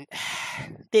 Wrestling,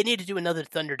 they need to do another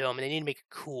Thunderdome, and they need to make it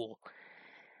cool.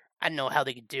 I don't know how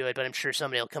they could do it, but I'm sure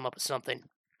somebody will come up with something.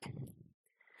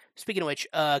 Speaking of which,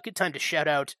 good time to shout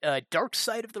out Dark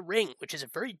Side of the Ring, which is a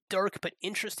very dark but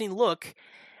interesting look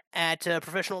at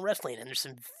professional wrestling. And there's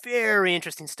some very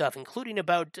interesting stuff, including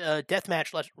about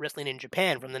deathmatch wrestling in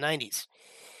Japan from the 90s.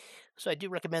 So I do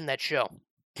recommend that show.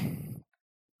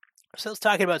 So let's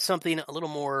talk about something a little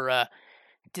more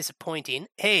disappointing.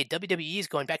 Hey, WWE is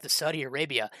going back to Saudi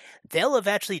Arabia. They'll have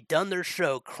actually done their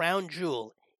show, Crown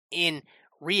Jewel, in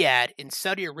Riyadh in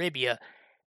Saudi Arabia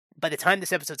by the time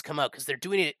this episode's come out, because they're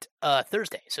doing it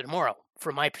Thursday, so tomorrow,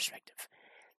 from my perspective.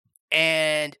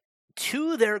 And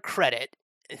to their credit,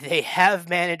 they have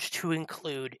managed to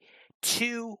include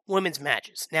 2 women's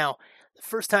matches. Now, the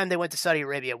first time they went to Saudi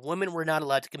Arabia, women were not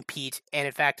allowed to compete, and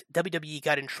in fact, WWE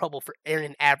got in trouble for airing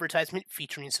an advertisement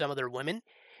featuring some of their women,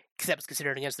 because that was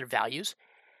considered against their values.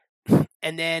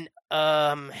 And then,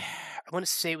 I want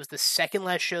to say it was the second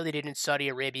last show they did in Saudi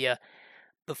Arabia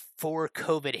before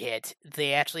COVID hit.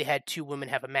 They actually had 2 women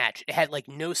have a match. It had like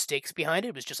no stakes behind it.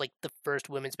 It was just like the first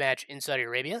women's match in Saudi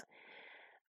Arabia.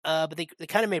 But they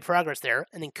kind of made progress there,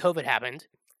 and then COVID happened.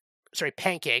 Sorry,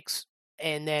 pancakes,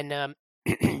 and then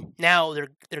now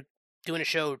they're doing a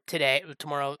show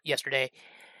tomorrow, yesterday.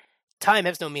 Time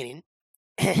has no meaning,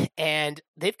 and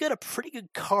they've got a pretty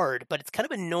good card, but it's kind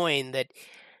of annoying that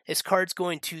this card's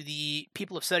going to the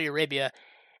people of Saudi Arabia,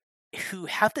 who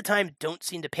half the time don't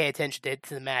seem to pay attention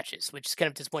to the matches, which is kind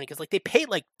of disappointing, because like they paid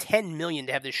like $10 million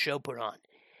to have this show put on,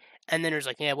 and then there's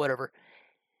like, yeah, whatever.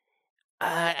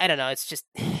 I don't know. It's just,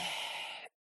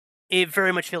 it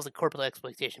very much feels like corporate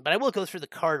exploitation. But I will go through the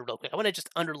card real quick. I want to just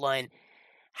underline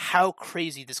how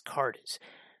crazy this card is.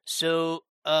 So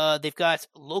they've got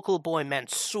local boy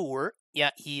Mansoor.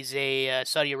 Yeah, he's a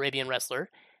Saudi Arabian wrestler.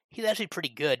 He's actually pretty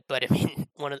good, but I mean,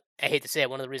 I hate to say it,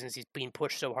 one of the reasons he's being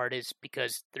pushed so hard is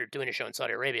because they're doing a show in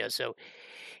Saudi Arabia. So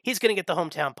he's going to get the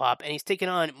hometown pop, and he's taking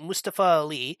on Mustafa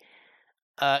Ali,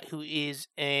 who is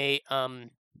a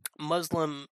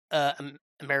Muslim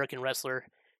American wrestler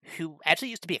who actually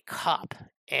used to be a cop,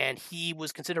 and he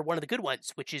was considered one of the good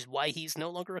ones, which is why he's no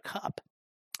longer a cop.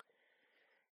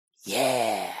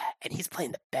 Yeah, and he's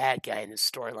playing the bad guy in this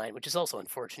storyline, which is also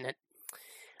unfortunate.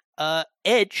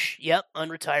 Edge, yep,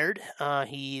 unretired.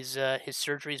 His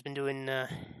surgery's been doing.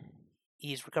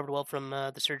 He's recovered well from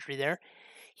the surgery there.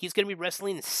 He's going to be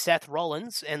wrestling Seth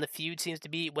Rollins, and the feud seems to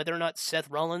be whether or not Seth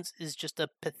Rollins is just a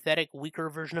pathetic, weaker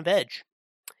version of Edge.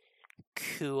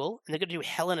 Cool. And they're going to do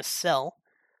Hell in a Cell,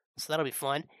 so that'll be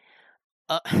fun.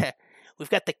 We've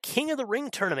got the King of the Ring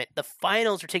tournament. The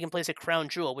finals are taking place at Crown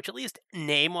Jewel, which at least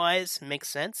name-wise makes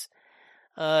sense.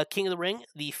 King of the Ring,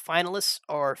 the finalists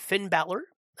are Finn Balor,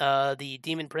 the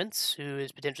Demon Prince, who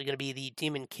is potentially going to be the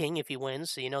Demon King if he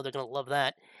wins, so you know they're going to love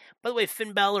that. By the way,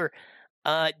 Finn Balor,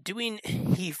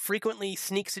 he frequently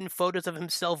sneaks in photos of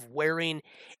himself wearing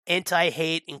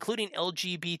anti-hate, including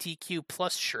LGBTQ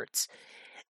plus shirts,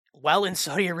 while in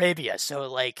Saudi Arabia.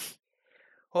 So, like,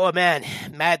 oh man,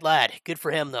 mad lad. Good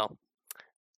for him, though.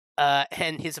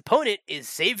 And his opponent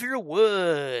is Xavier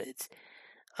Woods,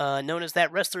 known as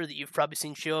that wrestler that you've probably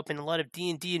seen show up in a lot of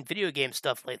D&D and video game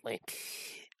stuff lately.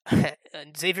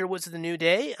 Xavier Woods of the New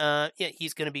Day, yeah,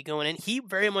 he's going to be going in. He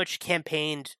very much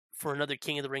campaigned for another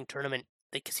King of the Ring tournament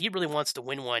because he really wants to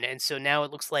win one. And so now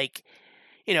it looks like,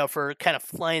 you know, for kind of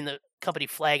flying the company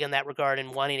flag in that regard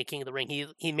and wanting a King of the Ring,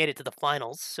 he made it to the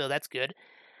finals, so that's good.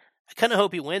 I kind of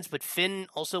hope he wins, but Finn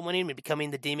also winning and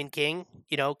becoming the Demon King,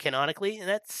 you know, canonically, and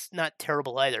that's not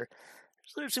terrible either.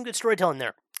 So there's some good storytelling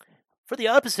there. For the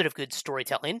opposite of good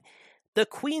storytelling, the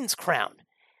Queen's Crown.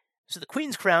 So the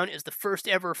Queen's Crown is the first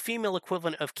ever female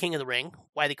equivalent of King of the Ring.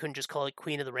 Why they couldn't just call it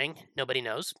Queen of the Ring, nobody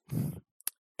knows.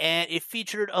 And it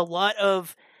featured a lot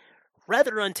of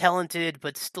rather untalented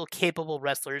but still capable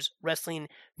wrestlers wrestling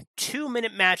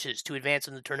 2-minute matches to advance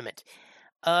in the tournament.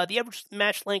 The average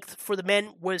match length for the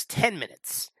men was 10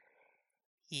 minutes.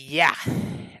 Yeah.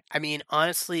 I mean,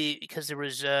 honestly, because there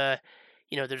was,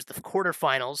 there's the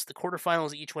quarterfinals. The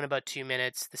quarterfinals each went about 2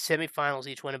 minutes. The semifinals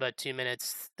each went about 2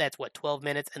 minutes. That's 12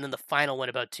 minutes. And then the final went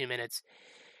about 2 minutes.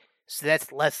 So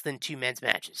that's less than 2 men's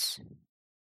matches.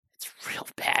 It's real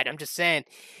bad, I'm just saying.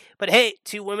 But hey,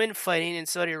 2 women fighting in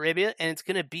Saudi Arabia, and it's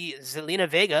going to be Zelina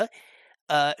Vega,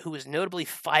 who was notably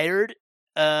fired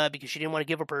because she didn't want to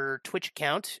give up her Twitch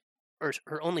account, or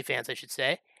her OnlyFans, I should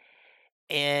say.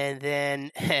 And then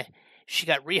She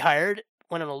got rehired,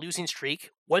 went on a losing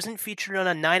streak, wasn't featured on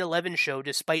a 9/11 show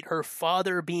despite her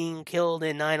father being killed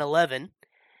in 9/11.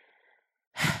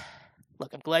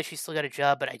 Look, I'm glad she's still got a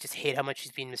job, but I just hate how much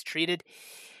she's being mistreated.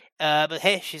 But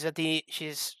hey, she's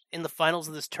in the finals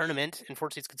of this tournament.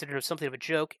 Unfortunately, it's considered something of a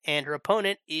joke, and her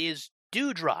opponent is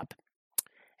Doudrop.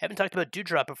 Haven't talked about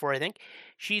Doudrop before, I think.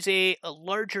 She's a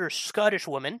larger Scottish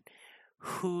woman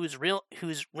whose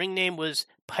ring name was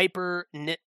Piper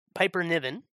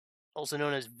Niven, also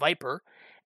known as Viper.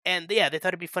 And yeah, they thought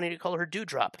it'd be funny to call her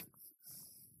Doudrop.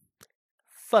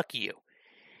 Fuck you.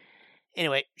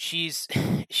 Anyway,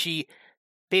 she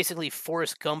basically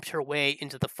Forrest Gumped her way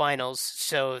into the finals.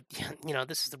 So,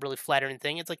 this is the really flattering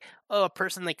thing. It's like, a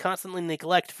person they constantly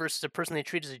neglect versus a person they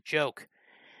treat as a joke.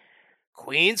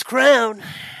 Queen's crown.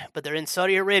 But they're in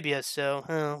Saudi Arabia, so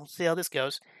we'll see how this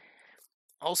goes.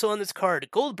 Also on this card,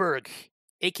 Goldberg,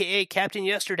 a.k.a. Captain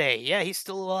Yesterday. Yeah, he's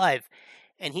still alive.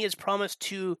 And he has promised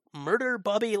to murder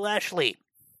Bobby Lashley.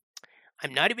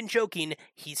 I'm not even joking.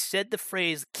 He said the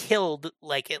phrase killed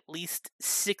like at least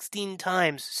 16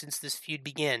 times since this feud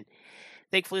began.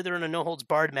 Thankfully, they're in a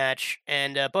no-holds-barred match.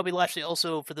 And Bobby Lashley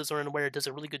also, for those who are unaware, does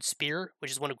a really good spear,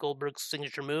 which is one of Goldberg's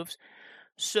signature moves.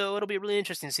 So it'll be really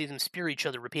interesting to see them spear each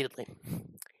other repeatedly.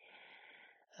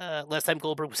 Last time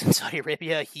Goldberg was in Saudi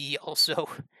Arabia, he also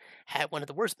had one of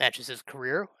the worst matches of his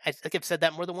career. I think I've said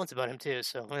that more than once about him, too.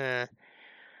 So,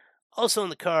 Also on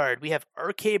the card, we have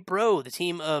RK Bro, the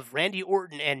team of Randy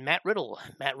Orton and Matt Riddle.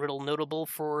 Matt Riddle, notable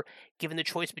for given the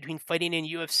choice between fighting in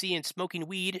UFC and smoking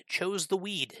weed, chose the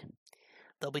weed.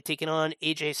 They'll be taking on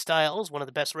AJ Styles, one of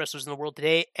the best wrestlers in the world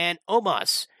today, and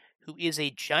Omos, who is a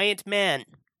giant man.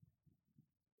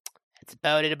 That's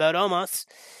about it about Omos.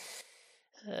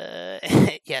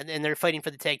 Yeah, and they're fighting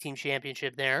for the tag team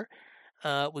championship there.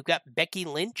 We've got Becky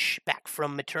Lynch back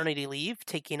from maternity leave,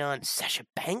 taking on Sasha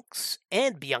Banks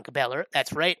and Bianca Belair.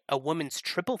 That's right, a women's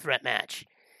triple threat match.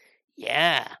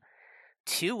 Yeah,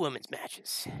 2 women's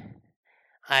matches.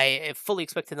 I fully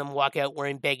expected them to walk out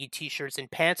wearing baggy t-shirts and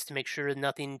pants to make sure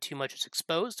nothing too much is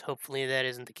exposed. Hopefully that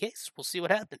isn't the case. We'll see what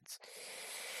happens.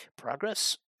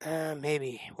 Progress?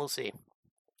 Maybe. We'll see.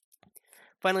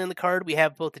 Finally on the card, we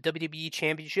have both the WWE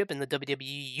Championship and the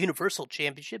WWE Universal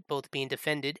Championship, both being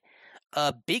defended.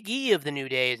 Big E of the New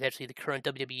Day is actually the current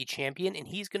WWE Champion, and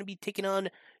he's going to be taking on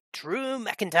Drew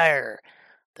McIntyre,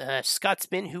 the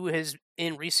Scotsman who has,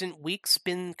 in recent weeks,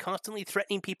 been constantly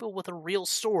threatening people with a real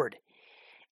sword.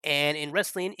 And in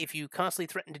wrestling, if you constantly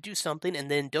threaten to do something and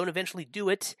then don't eventually do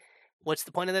it, what's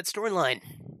the point of that storyline?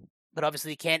 But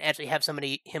obviously you can't actually have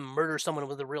him murder someone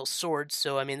with a real sword,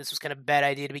 so this was kind of a bad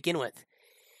idea to begin with.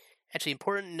 Actually,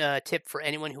 important tip for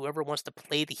anyone who ever wants to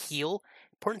play the heel.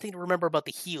 Important thing to remember about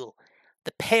the heel.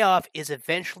 The payoff is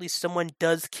eventually someone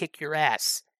does kick your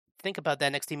ass. Think about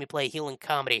that next time you play a heel in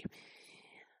comedy.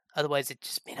 Otherwise, it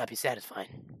just may not be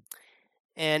satisfying.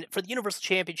 And for the Universal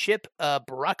Championship,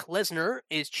 Brock Lesnar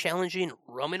is challenging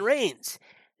Roman Reigns.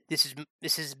 This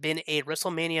has been a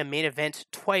WrestleMania main event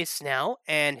twice now,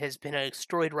 and has been a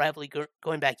storied rivalry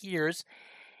going back years.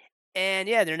 And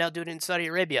yeah, they're now doing it in Saudi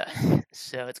Arabia.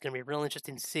 So it's going to be real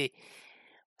interesting to see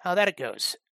how that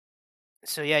goes.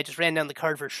 So yeah, I just ran down the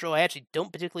card for a show I actually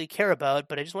don't particularly care about,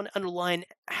 but I just want to underline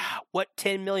what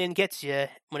 $10 million gets you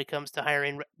when it comes to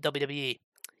hiring WWE.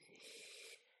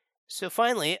 So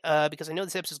finally, because I know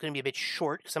this episode is going to be a bit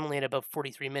short, because I'm only at about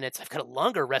 43 minutes, I've got a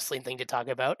longer wrestling thing to talk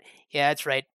about. Yeah, that's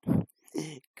right.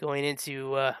 Going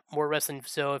into more wrestling.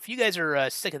 So if you guys are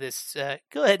sick of this,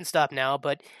 go ahead and stop now,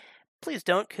 but please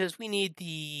don't, because we need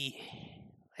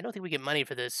I don't think we get money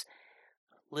for this.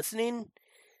 Listening?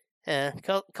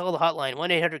 Call the hotline.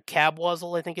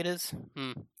 1-800-CABWAZZLE, I think it is.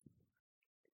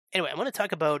 Anyway, I want to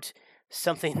talk about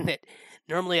something that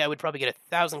normally I would probably get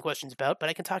 1,000 questions about, but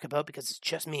I can talk about because it's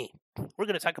just me. We're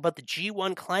going to talk about the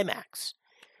G1 Climax.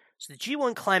 So the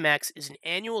G1 Climax is an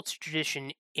annual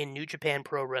tradition in New Japan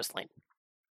Pro Wrestling.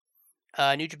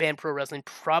 New Japan Pro Wrestling,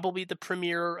 probably the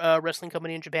premier wrestling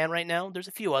company in Japan right now. There's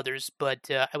a few others, but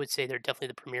I would say they're definitely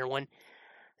the premier one.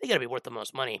 They got to be worth the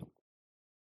most money.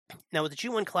 Now, what the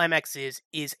G1 Climax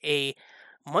is a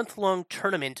month-long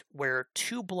tournament where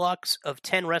 2 blocks of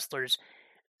 10 wrestlers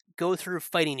go through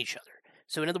fighting each other.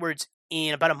 So in other words,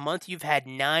 in about a month, you've had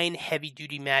 9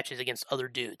 heavy-duty matches against other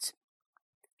dudes.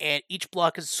 And each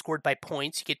block is scored by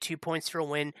points. You get 2 points for a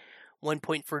win, 1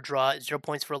 point for a draw, 0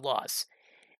 points for a loss.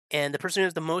 And the person who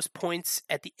has the most points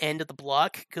at the end of the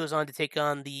block goes on to take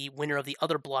on the winner of the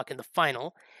other block in the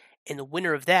final. And the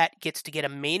winner of that gets to get a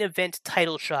main event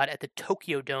title shot at the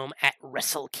Tokyo Dome at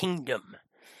Wrestle Kingdom,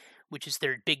 which is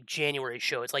their big January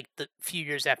show. It's like the few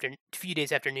days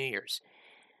after New Year's.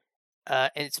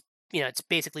 And it's it's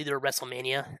basically their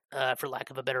WrestleMania, for lack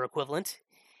of a better equivalent.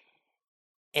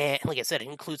 And like I said, it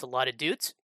includes a lot of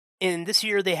dudes. And this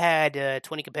year they had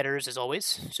 20 competitors as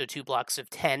always, so 2 blocks of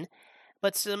 10.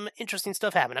 But some interesting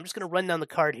stuff happened. I'm just going to run down the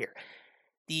card here.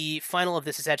 The final of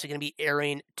this is actually going to be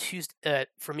airing Tuesday,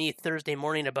 for me, Thursday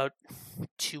morning about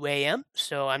 2 a.m.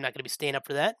 So I'm not going to be staying up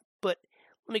for that. But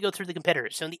let me go through the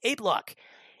competitors. So in the A block,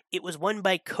 it was won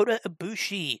by Kota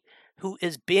Ibushi, who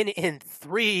has been in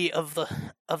 3 of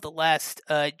the last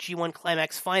G1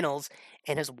 Climax finals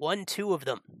and has won 2 of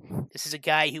them. This is a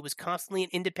guy who was constantly an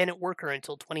independent worker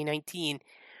until 2019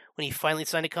 when he finally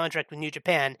signed a contract with New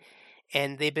Japan,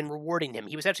 and they've been rewarding him.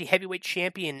 He was actually heavyweight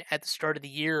champion at the start of the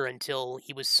year until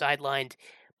he was sidelined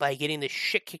by getting the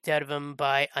shit kicked out of him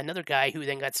by another guy who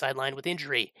then got sidelined with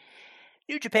injury.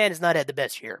 New Japan has not had the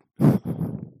best year.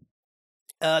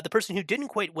 The person who didn't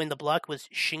quite win the block was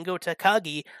Shingo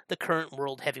Takagi, the current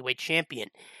world heavyweight champion.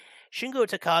 Shingo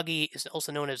Takagi is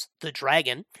also known as the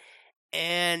Dragon,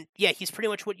 and yeah, he's pretty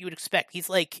much what you would expect. He's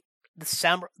like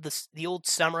the old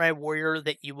samurai warrior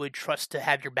that you would trust to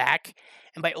have your back.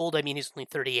 And by old, I mean he's only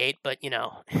 38, but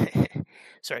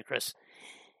sorry, Chris.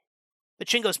 But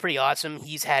Shingo's pretty awesome.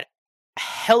 He's had a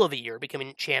hell of a year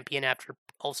becoming champion after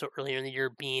also earlier in the year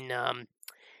being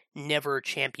never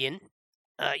champion.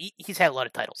 He's had a lot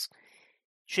of titles.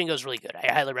 Shingo's really good.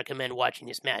 I highly recommend watching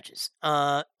his matches.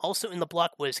 Also in the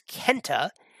block was Kenta.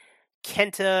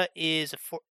 Kenta is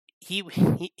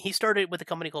he started with a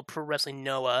company called Pro Wrestling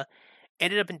Noah,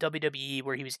 ended up in WWE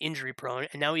where he was injury prone,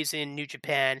 and now he's in New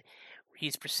Japan where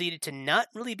he's proceeded to not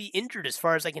really be injured as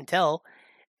far as I can tell,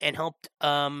 and helped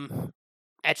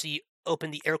actually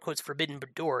open the air quotes forbidden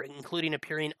door, including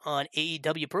appearing on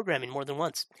AEW programming more than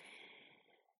once.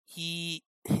 He's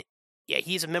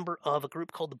a member of a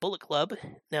group called the Bullet Club.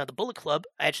 Now, the Bullet Club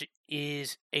actually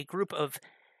is a group of,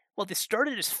 well, they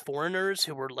started as foreigners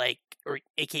who were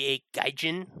AKA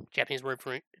gaijin, Japanese word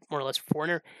for more or less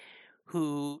foreigner,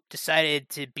 who decided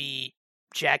to be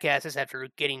jackasses after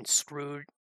getting screwed,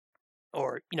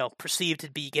 or, perceived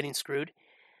to be getting screwed.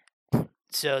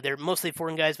 So they're mostly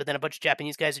foreign guys, but then a bunch of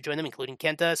Japanese guys have joined them, including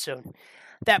Kenta. So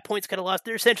that point's kind of lost.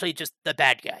 They're essentially just the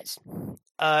bad guys.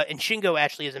 And Shingo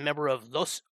actually is a member of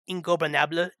Los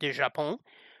Ingobernables de Japon,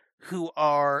 who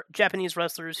are Japanese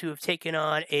wrestlers who have taken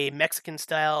on a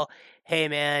Mexican-style, hey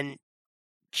man,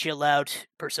 chill out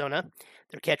persona.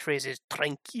 Their catchphrase is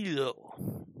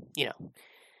tranquilo.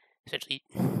 Essentially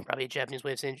probably a Japanese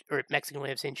way of saying, or Mexican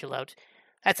way of saying chill out.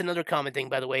 That's another common thing,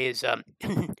 by the way, is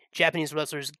Japanese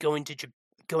wrestlers going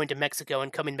to Mexico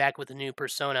and coming back with a new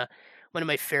persona. One of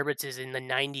my favorites is in the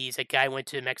 90s, a guy went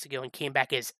to Mexico and came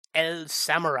back as El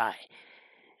Samurai,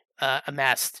 a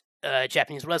masked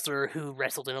Japanese wrestler who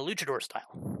wrestled in a luchador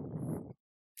style.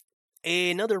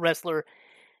 Another wrestler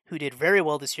who did very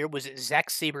well this year was Zack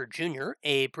Sabre Jr.,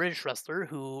 a British wrestler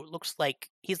who looks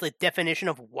like he's the definition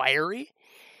of wiry.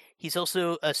 He's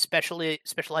also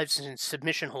specializes in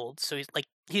submission holds, so he's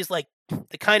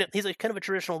kind of a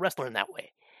traditional wrestler in that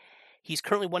way. He's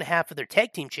currently one half of their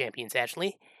tag team champions,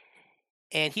 actually,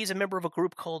 and he's a member of a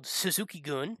group called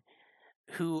Suzuki-gun,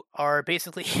 who are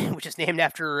basically, which is named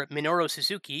after Minoru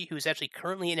Suzuki, who's actually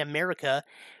currently in America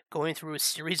going through a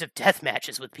series of death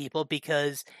matches with people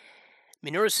because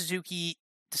Minoru Suzuki,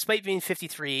 despite being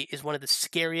 53, is one of the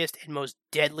scariest and most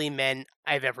deadly men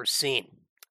I've ever seen.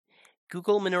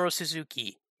 Google Minoru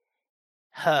Suzuki.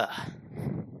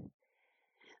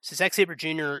 So Zack Sabre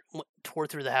Jr. tore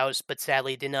through the house, but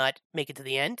sadly did not make it to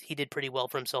the end. He did pretty well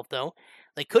for himself, though.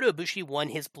 Kota Ibushi won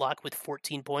his block with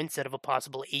 14 points out of a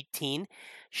possible 18.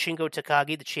 Shingo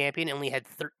Takagi, the champion, only had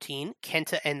 13.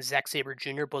 Kenta and Zack Sabre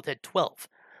Jr. both had 12.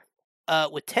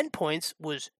 With 10 points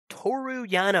was Toru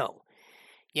Yano.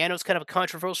 Yano's kind of a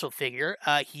controversial figure.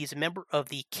 He's a member of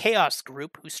the Chaos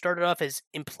Group, who started off as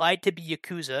implied to be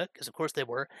Yakuza, because of course they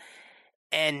were,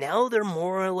 and now they're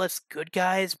more or less good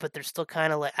guys, but they're still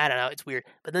kind of like, I don't know, it's weird.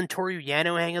 But then Toru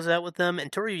Yano hangs out with them, and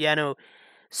Toru Yano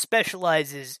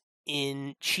specializes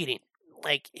in cheating.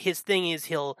 His thing is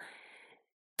he'll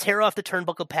tear off the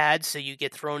turnbuckle pads so you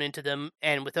get thrown into them,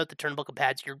 and without the turnbuckle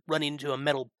pads, you're running into a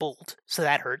metal bolt, so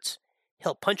that hurts.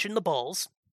 He'll punch in the balls.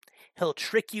 He'll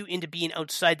trick you into being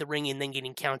outside the ring and then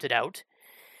getting counted out.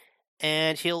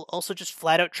 And he'll also just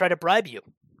flat out try to bribe you.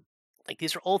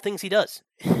 These are all things he does.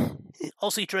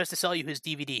 Also, he tries to sell you his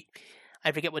DVD.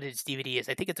 I forget what his DVD is.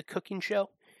 I think it's a cooking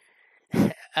show.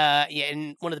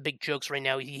 And one of the big jokes right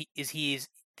now he's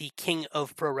the king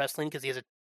of pro wrestling because he has a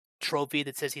trophy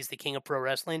that says he's the king of pro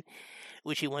wrestling,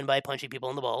 which he won by punching people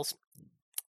in the balls.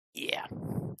 Yeah.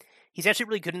 He's actually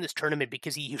really good in this tournament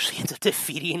because he usually ends up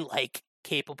defeating,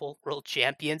 capable world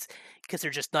champions because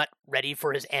they're just not ready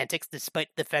for his antics, despite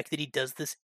the fact that he does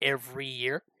this every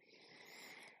year.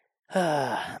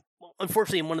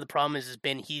 Unfortunately, one of the problems has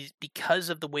been because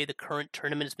of the way the current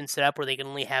tournament has been set up, where they can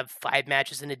only have 5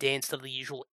 matches in a day instead of the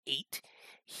usual 8.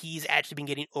 He's actually been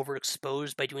getting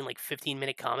overexposed by doing like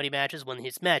 15-minute comedy matches when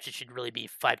his matches should really be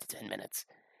 5 to 10 minutes.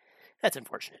 That's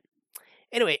unfortunate.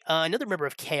 Anyway, another member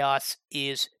of Chaos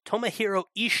is Tomohiro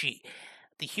Ishii,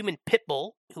 the human pit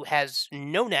bull who has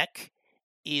no neck,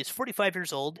 is 45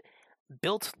 years old,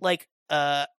 built like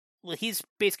he's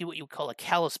basically what you would call a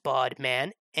callus bod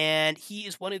man, and he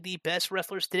is one of the best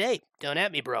wrestlers today. Don't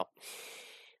at me, bro.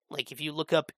 Like, if you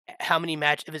look up how many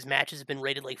of his matches have been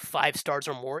rated like 5 stars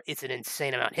or more, it's an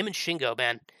insane amount. Him and Shingo,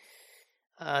 man,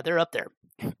 they're up there.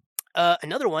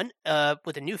 Another one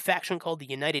with a new faction called the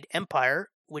United Empire,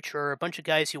 which are a bunch of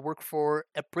guys who work for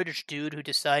a British dude who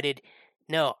decided,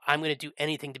 no, I'm going to do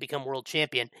anything to become world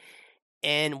champion.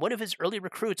 And one of his early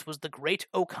recruits was the Great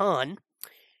O-Khan,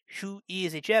 who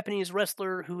is a Japanese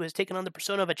wrestler who has taken on the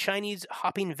persona of a Chinese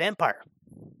hopping vampire.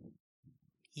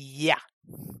 Yeah.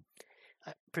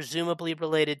 Presumably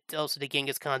related also to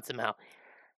Genghis Khan somehow.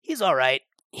 He's all right.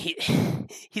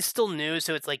 He's still new,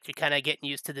 so it's like you're kind of getting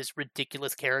used to this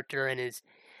ridiculous character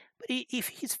but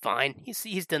he's fine.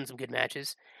 He's done some good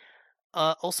matches.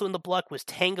 Also in the block was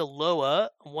Tangaloa,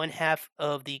 one half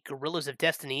of the Gorillas of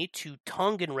Destiny, 2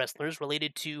 Tongan wrestlers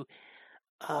related to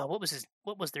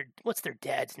what's their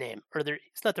dad's name?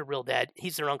 It's not their real dad.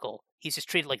 He's their uncle. He's just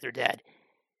treated like their dad.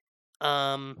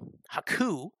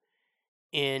 Haku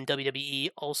in WWE,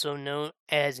 also known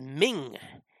as Ming.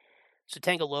 So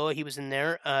Tangaloa, he was in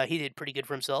there. He did pretty good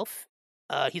for himself.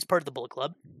 He's part of the Bullet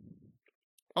Club.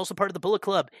 Also part of the Bullet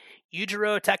Club,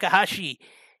 Yujiro Takahashi,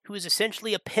 who is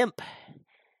essentially a pimp.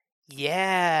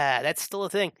 Yeah, that's still a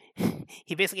thing.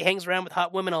 He basically hangs around with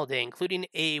hot women all day, including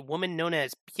a woman known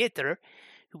as Pieter,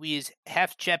 who is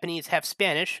half Japanese, half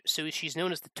Spanish, so she's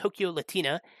known as the Tokyo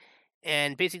Latina.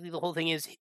 And basically the whole thing is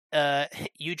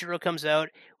Yujiro comes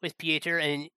out with Pieter,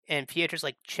 and Pieter's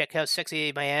like, check how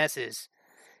sexy my ass is.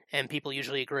 And people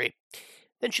usually agree.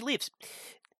 Then she leaves.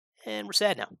 And we're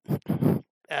sad now.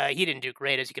 He didn't do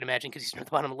great, as you can imagine, because he's near the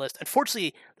bottom of the list.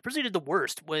 Unfortunately, the person who did the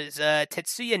worst was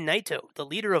Tetsuya Naito, the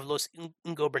leader of Los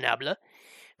Ingobernables,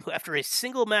 who after a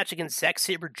single match against Zack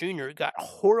Sabre Jr. got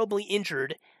horribly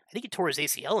injured. I think he tore his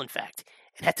ACL, in fact,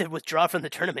 and had to withdraw from the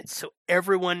tournament. So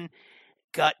everyone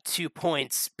got 2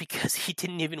 points because he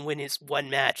didn't even win his one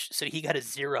match, so he got a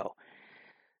 0.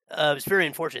 It was very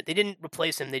unfortunate. They didn't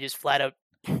replace him. They just flat out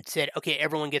said, okay,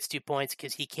 everyone gets 2 points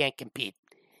because he can't compete.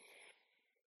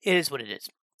 It is what it is.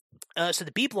 So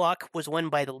the B block was won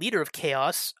by the leader of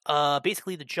Chaos,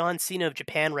 basically the John Cena of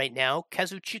Japan right now,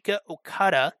 Kazuchika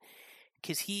Okada,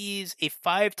 because he's a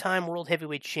 5-time World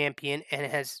Heavyweight Champion and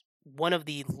has one of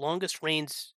the longest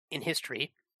reigns in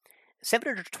history.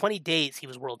 720 days he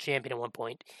was World Champion at one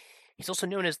point. He's also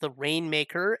known as the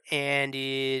Rainmaker and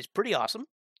is pretty awesome.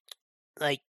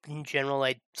 Like, in general,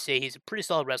 I'd say he's a pretty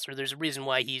solid wrestler. There's a reason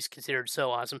why he's considered so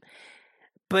awesome.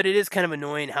 But it is kind of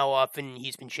annoying how often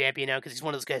he's been champion now, because he's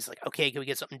one of those guys like, okay, can we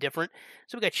get something different?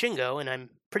 So we got Shingo, and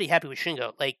I'm pretty happy with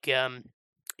Shingo. Like,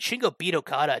 Shingo beat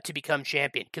Okada to become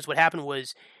champion, because what happened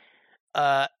was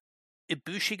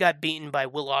Ibushi got beaten by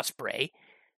Will Ospreay.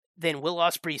 Then Will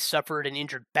Ospreay suffered an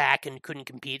injured back and couldn't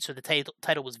compete, so the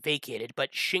title was vacated.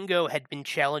 But Shingo had been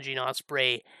challenging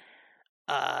Ospreay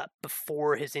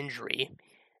before his injury.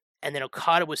 And then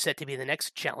Okada was set to be the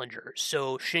next challenger.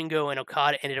 So Shingo and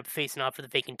Okada ended up facing off for the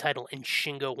vacant title, and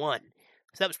Shingo won.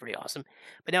 So that was pretty awesome.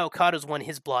 But now Okada's won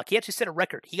his block. He actually set a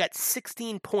record. He got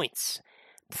 16 points.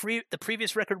 The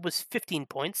previous record was 15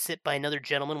 points, set by another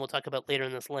gentleman we'll talk about later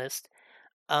in this list.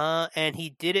 And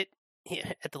he did it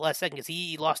at the last second because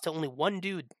he lost to only one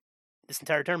dude this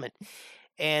entire tournament.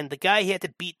 And the guy he had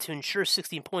to beat to ensure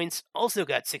 16 points also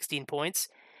got 16 points.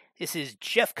 This is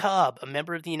Jeff Cobb, a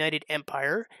member of the United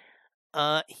Empire.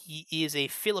 He is a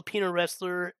Filipino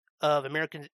wrestler of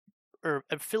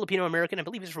a Filipino-American. I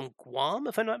believe he's from Guam,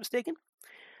 if I'm not mistaken.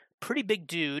 Pretty big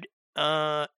dude.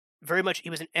 Very much, he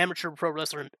was an amateur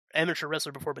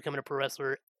wrestler before becoming a pro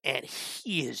wrestler, and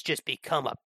he has just become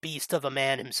a beast of a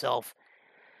man himself.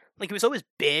 Like, he was always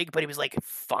big, but he was, like,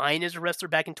 fine as a wrestler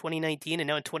back in 2019, and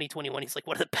now in 2021, he's, like,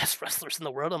 one of the best wrestlers in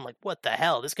the world. I'm like, what the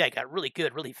hell? This guy got really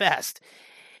good really fast.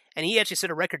 And he actually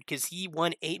set a record because he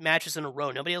won 8 matches in a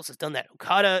row. Nobody else has done that.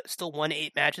 Okada still won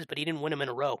 8 matches, but he didn't win them in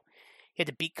a row. He had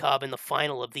to beat Cobb in the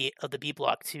final of the B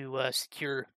block to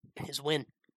secure his win.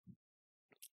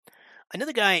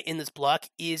 Another guy in this block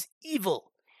is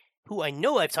Evil, who I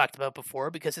know I've talked about before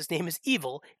because his name is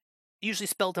Evil, usually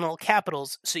spelled in all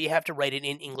capitals, so you have to write it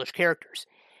in English characters.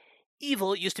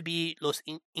 Evil used to be Los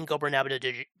Ingobernables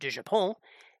de Japon.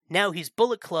 Now he's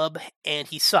Bullet Club, and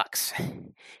he sucks.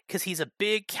 Because he's a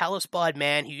big, callous-bodied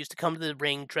man who used to come to the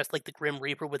ring dressed like the Grim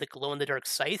Reaper with a glow-in-the-dark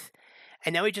scythe.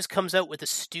 And now he just comes out with a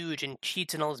stooge and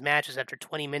cheats in all his matches after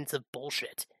 20 minutes of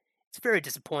bullshit. It's very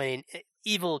disappointing.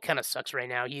 Evil kind of sucks right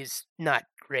now. He's not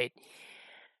great.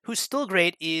 Who's still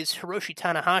great is Hiroshi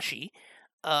Tanahashi,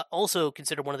 also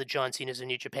considered one of the John Cena's in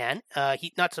New Japan.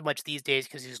 He not so much these days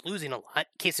because he's losing a lot.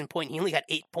 Case in point, he only got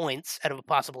 8 points out of a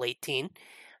possible 18.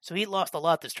 So he lost a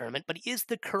lot this tournament, but he is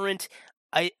the current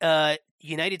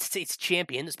United States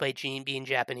champion, despite being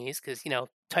Japanese, because,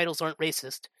 titles aren't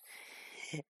racist.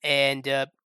 And,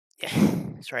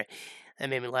 sorry, that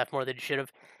made me laugh more than it should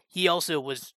have. He also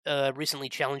was recently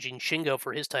challenging Shingo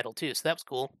for his title, too, so that was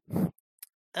cool.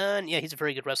 And, yeah, he's a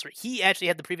very good wrestler. He actually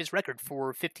had the previous record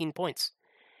for 15 points.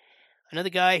 Another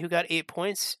guy who got 8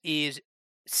 points is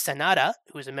Sanada,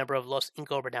 who is a member of Los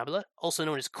Ingobernables, also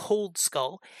known as Cold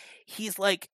Skull. He's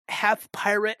like half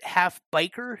pirate, half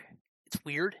biker. It's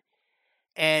weird.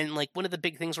 And like one of the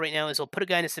big things right now is he'll put a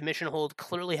guy in a submission hold,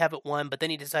 clearly have it won, but then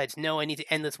he decides, no, I need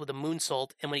to end this with a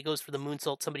moonsault. And when he goes for the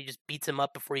moonsault, somebody just beats him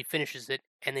up before he finishes it,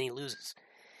 and then he loses.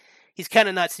 He's kind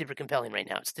of not super compelling right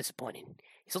now. It's disappointing.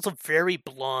 He's also very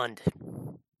blonde.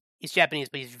 He's Japanese,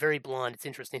 but he's very blonde. It's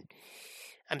interesting.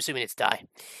 I'm assuming it's Dai.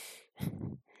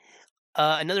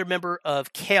 Another member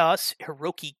of Chaos,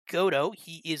 Hiroki Goto.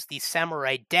 He is the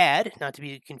samurai dad, not to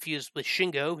be confused with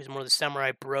Shingo, who's more of the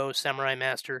samurai bro, samurai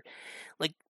master.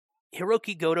 Like,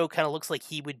 Hiroki Goto kind of looks like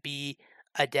he would be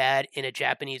a dad in a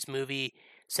Japanese movie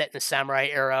set in the samurai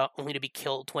era, only to be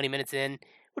killed 20 minutes in,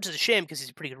 which is a shame because he's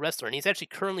a pretty good wrestler. And he's actually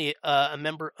currently a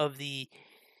member of the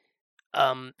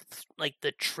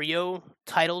the trio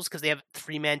titles, because they have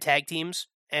 3-man tag teams,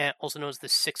 and also known as the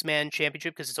 6-man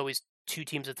championship because it's always 2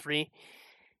 teams of 3.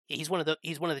 He's one of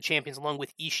the champions, along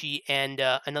with Ishii and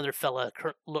another fella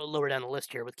lower down the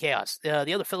list here with Chaos.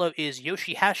 The other fellow is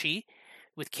Yoshihashi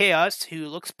with Chaos, who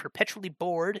looks perpetually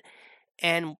bored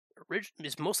and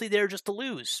is mostly there just to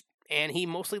lose. And he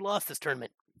mostly lost this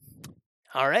tournament.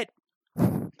 All right.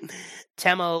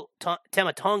 Tama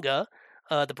Tonga,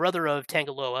 the brother of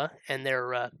Tangaloa, and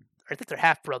I think they're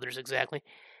half brothers exactly.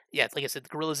 Yeah, like I said, the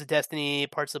Gorillas of Destiny,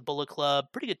 parts of the Bullet Club,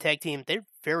 pretty good tag team. They're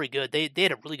very good. They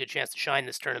had a really good chance to shine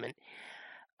this tournament.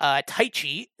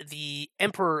 Taichi, the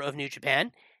Emperor of New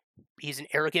Japan, he's an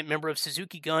arrogant member of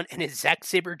Suzuki Gun and is Zack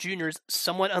Sabre Jr.'s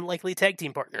somewhat unlikely tag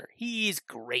team partner. He's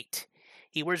great.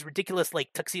 He wears ridiculous,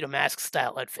 Tuxedo Mask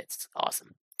style outfits. It's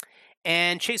awesome.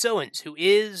 And Chase Owens, who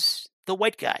is the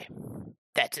white guy.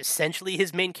 That's essentially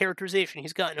his main characterization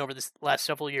he's gotten over the last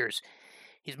several years.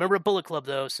 He's a member of Bullet Club,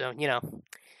 though, so,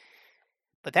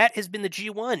 But that has been the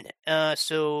G1.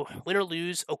 So, win or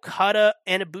lose, Okada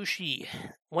and Ibushi.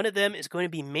 One of them is going to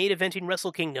be main eventing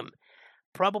Wrestle Kingdom.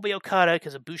 Probably Okada,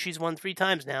 because Ibushi's won 3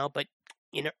 times now, but,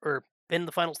 or been in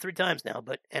the finals 3 times now,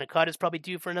 and Okada's probably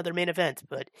due for another main event,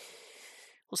 but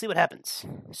we'll see what happens.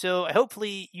 So,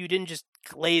 hopefully you didn't just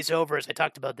glaze over as I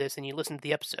talked about this and you listened to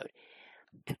the episode.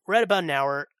 We're at about an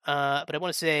hour, but I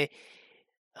want to say,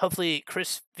 hopefully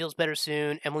Chris feels better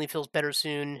soon, Emily feels better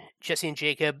soon, Jesse and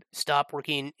Jacob stop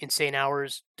working insane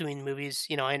hours doing movies.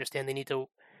 I understand they need to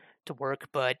work,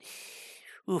 but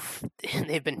oof,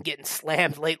 they've been getting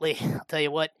slammed lately. I'll tell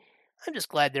you what, I'm just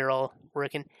glad they're all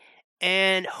working.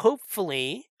 And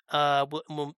hopefully,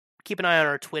 we'll keep an eye on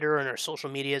our Twitter and our social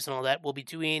medias and all that. We'll be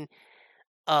doing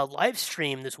a live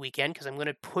stream this weekend because I'm going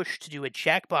to push to do a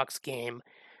Jackbox game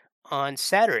on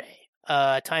Saturday.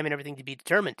 Time and everything to be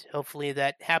determined. Hopefully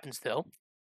that happens, though.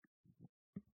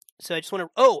 So I just want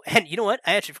to... Oh, and you know what?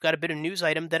 I actually forgot a bit of news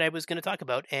item that I was going to talk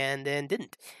about and then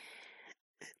didn't.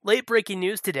 Late breaking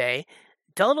news today.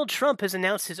 Donald Trump has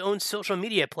announced his own social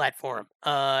media platform.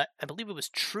 I believe it was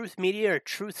Truth Media or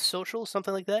Truth Social,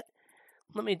 something like that.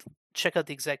 Let me check out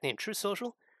the exact name. Truth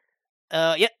Social?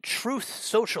 Yeah, Truth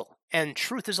Social. And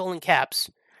Truth is all in caps.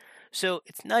 So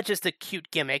it's not just a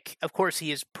cute gimmick. Of course,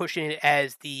 he is pushing it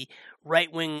as the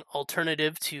right-wing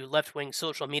alternative to left-wing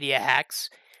social media hacks,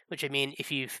 which, I mean,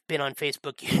 if you've been on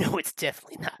Facebook, you know it's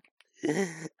definitely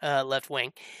not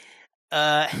left-wing.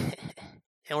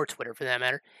 Or Twitter, for that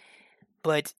matter.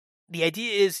 But the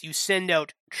idea is you send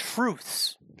out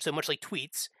truths, so much like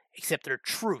tweets, except they're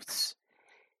truths.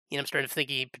 I'm starting to think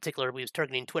in particular he was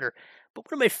targeting Twitter. But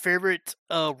one of my favorite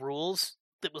rules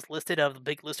that was listed out of the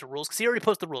big list of rules, because he already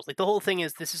posted the rules. The whole thing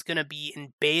is this is going to be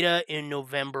in beta in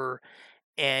November,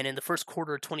 and in the first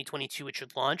quarter of 2022 it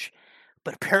should launch.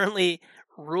 But apparently,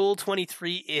 Rule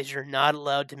 23 is you're not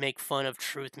allowed to make fun of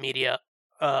Truth Media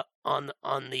on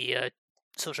the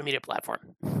social media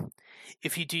platform.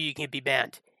 If you do, you can be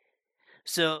banned.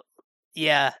 So,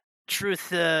 yeah,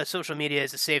 Truth, social media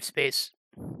is a safe space.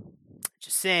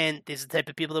 Just saying, these are the type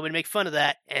of people that would make fun of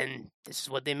that, and this is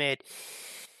what they made.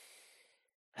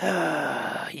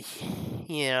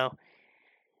 You know,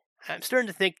 I'm starting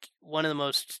to think one of the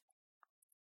most,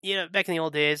 back in the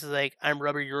old days, is like, I'm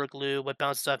rubber, you're glue, what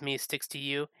bounces off me sticks to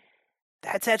you.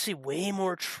 That's actually way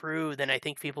more true than I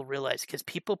think people realize, because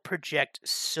people project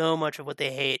so much of what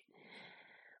they hate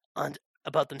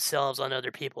about themselves on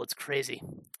other people. It's crazy.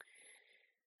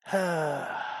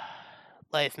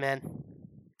 Life, man.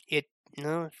 It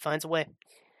finds a way.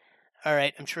 All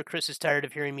right, I'm sure Chris is tired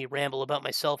of hearing me ramble about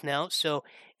myself now, so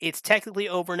it's technically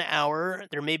over an hour.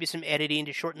 There may be some editing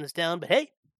to shorten this down, but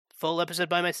hey, full episode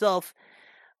by myself.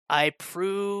 I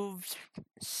proved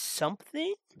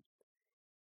something?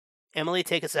 Emily,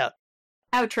 take us out.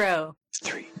 Outro.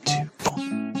 3, 2,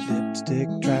 1. Lipstick,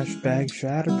 trash bag,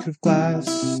 shatterproof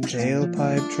glass,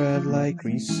 tailpipe, tread like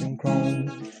grease and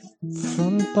chrome.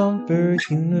 Front bumper,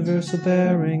 universal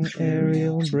bearing,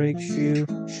 aerial brake shoe,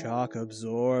 shock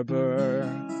absorber.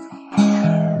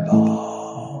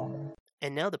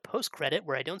 And now the post-credit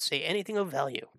where I don't say anything of value.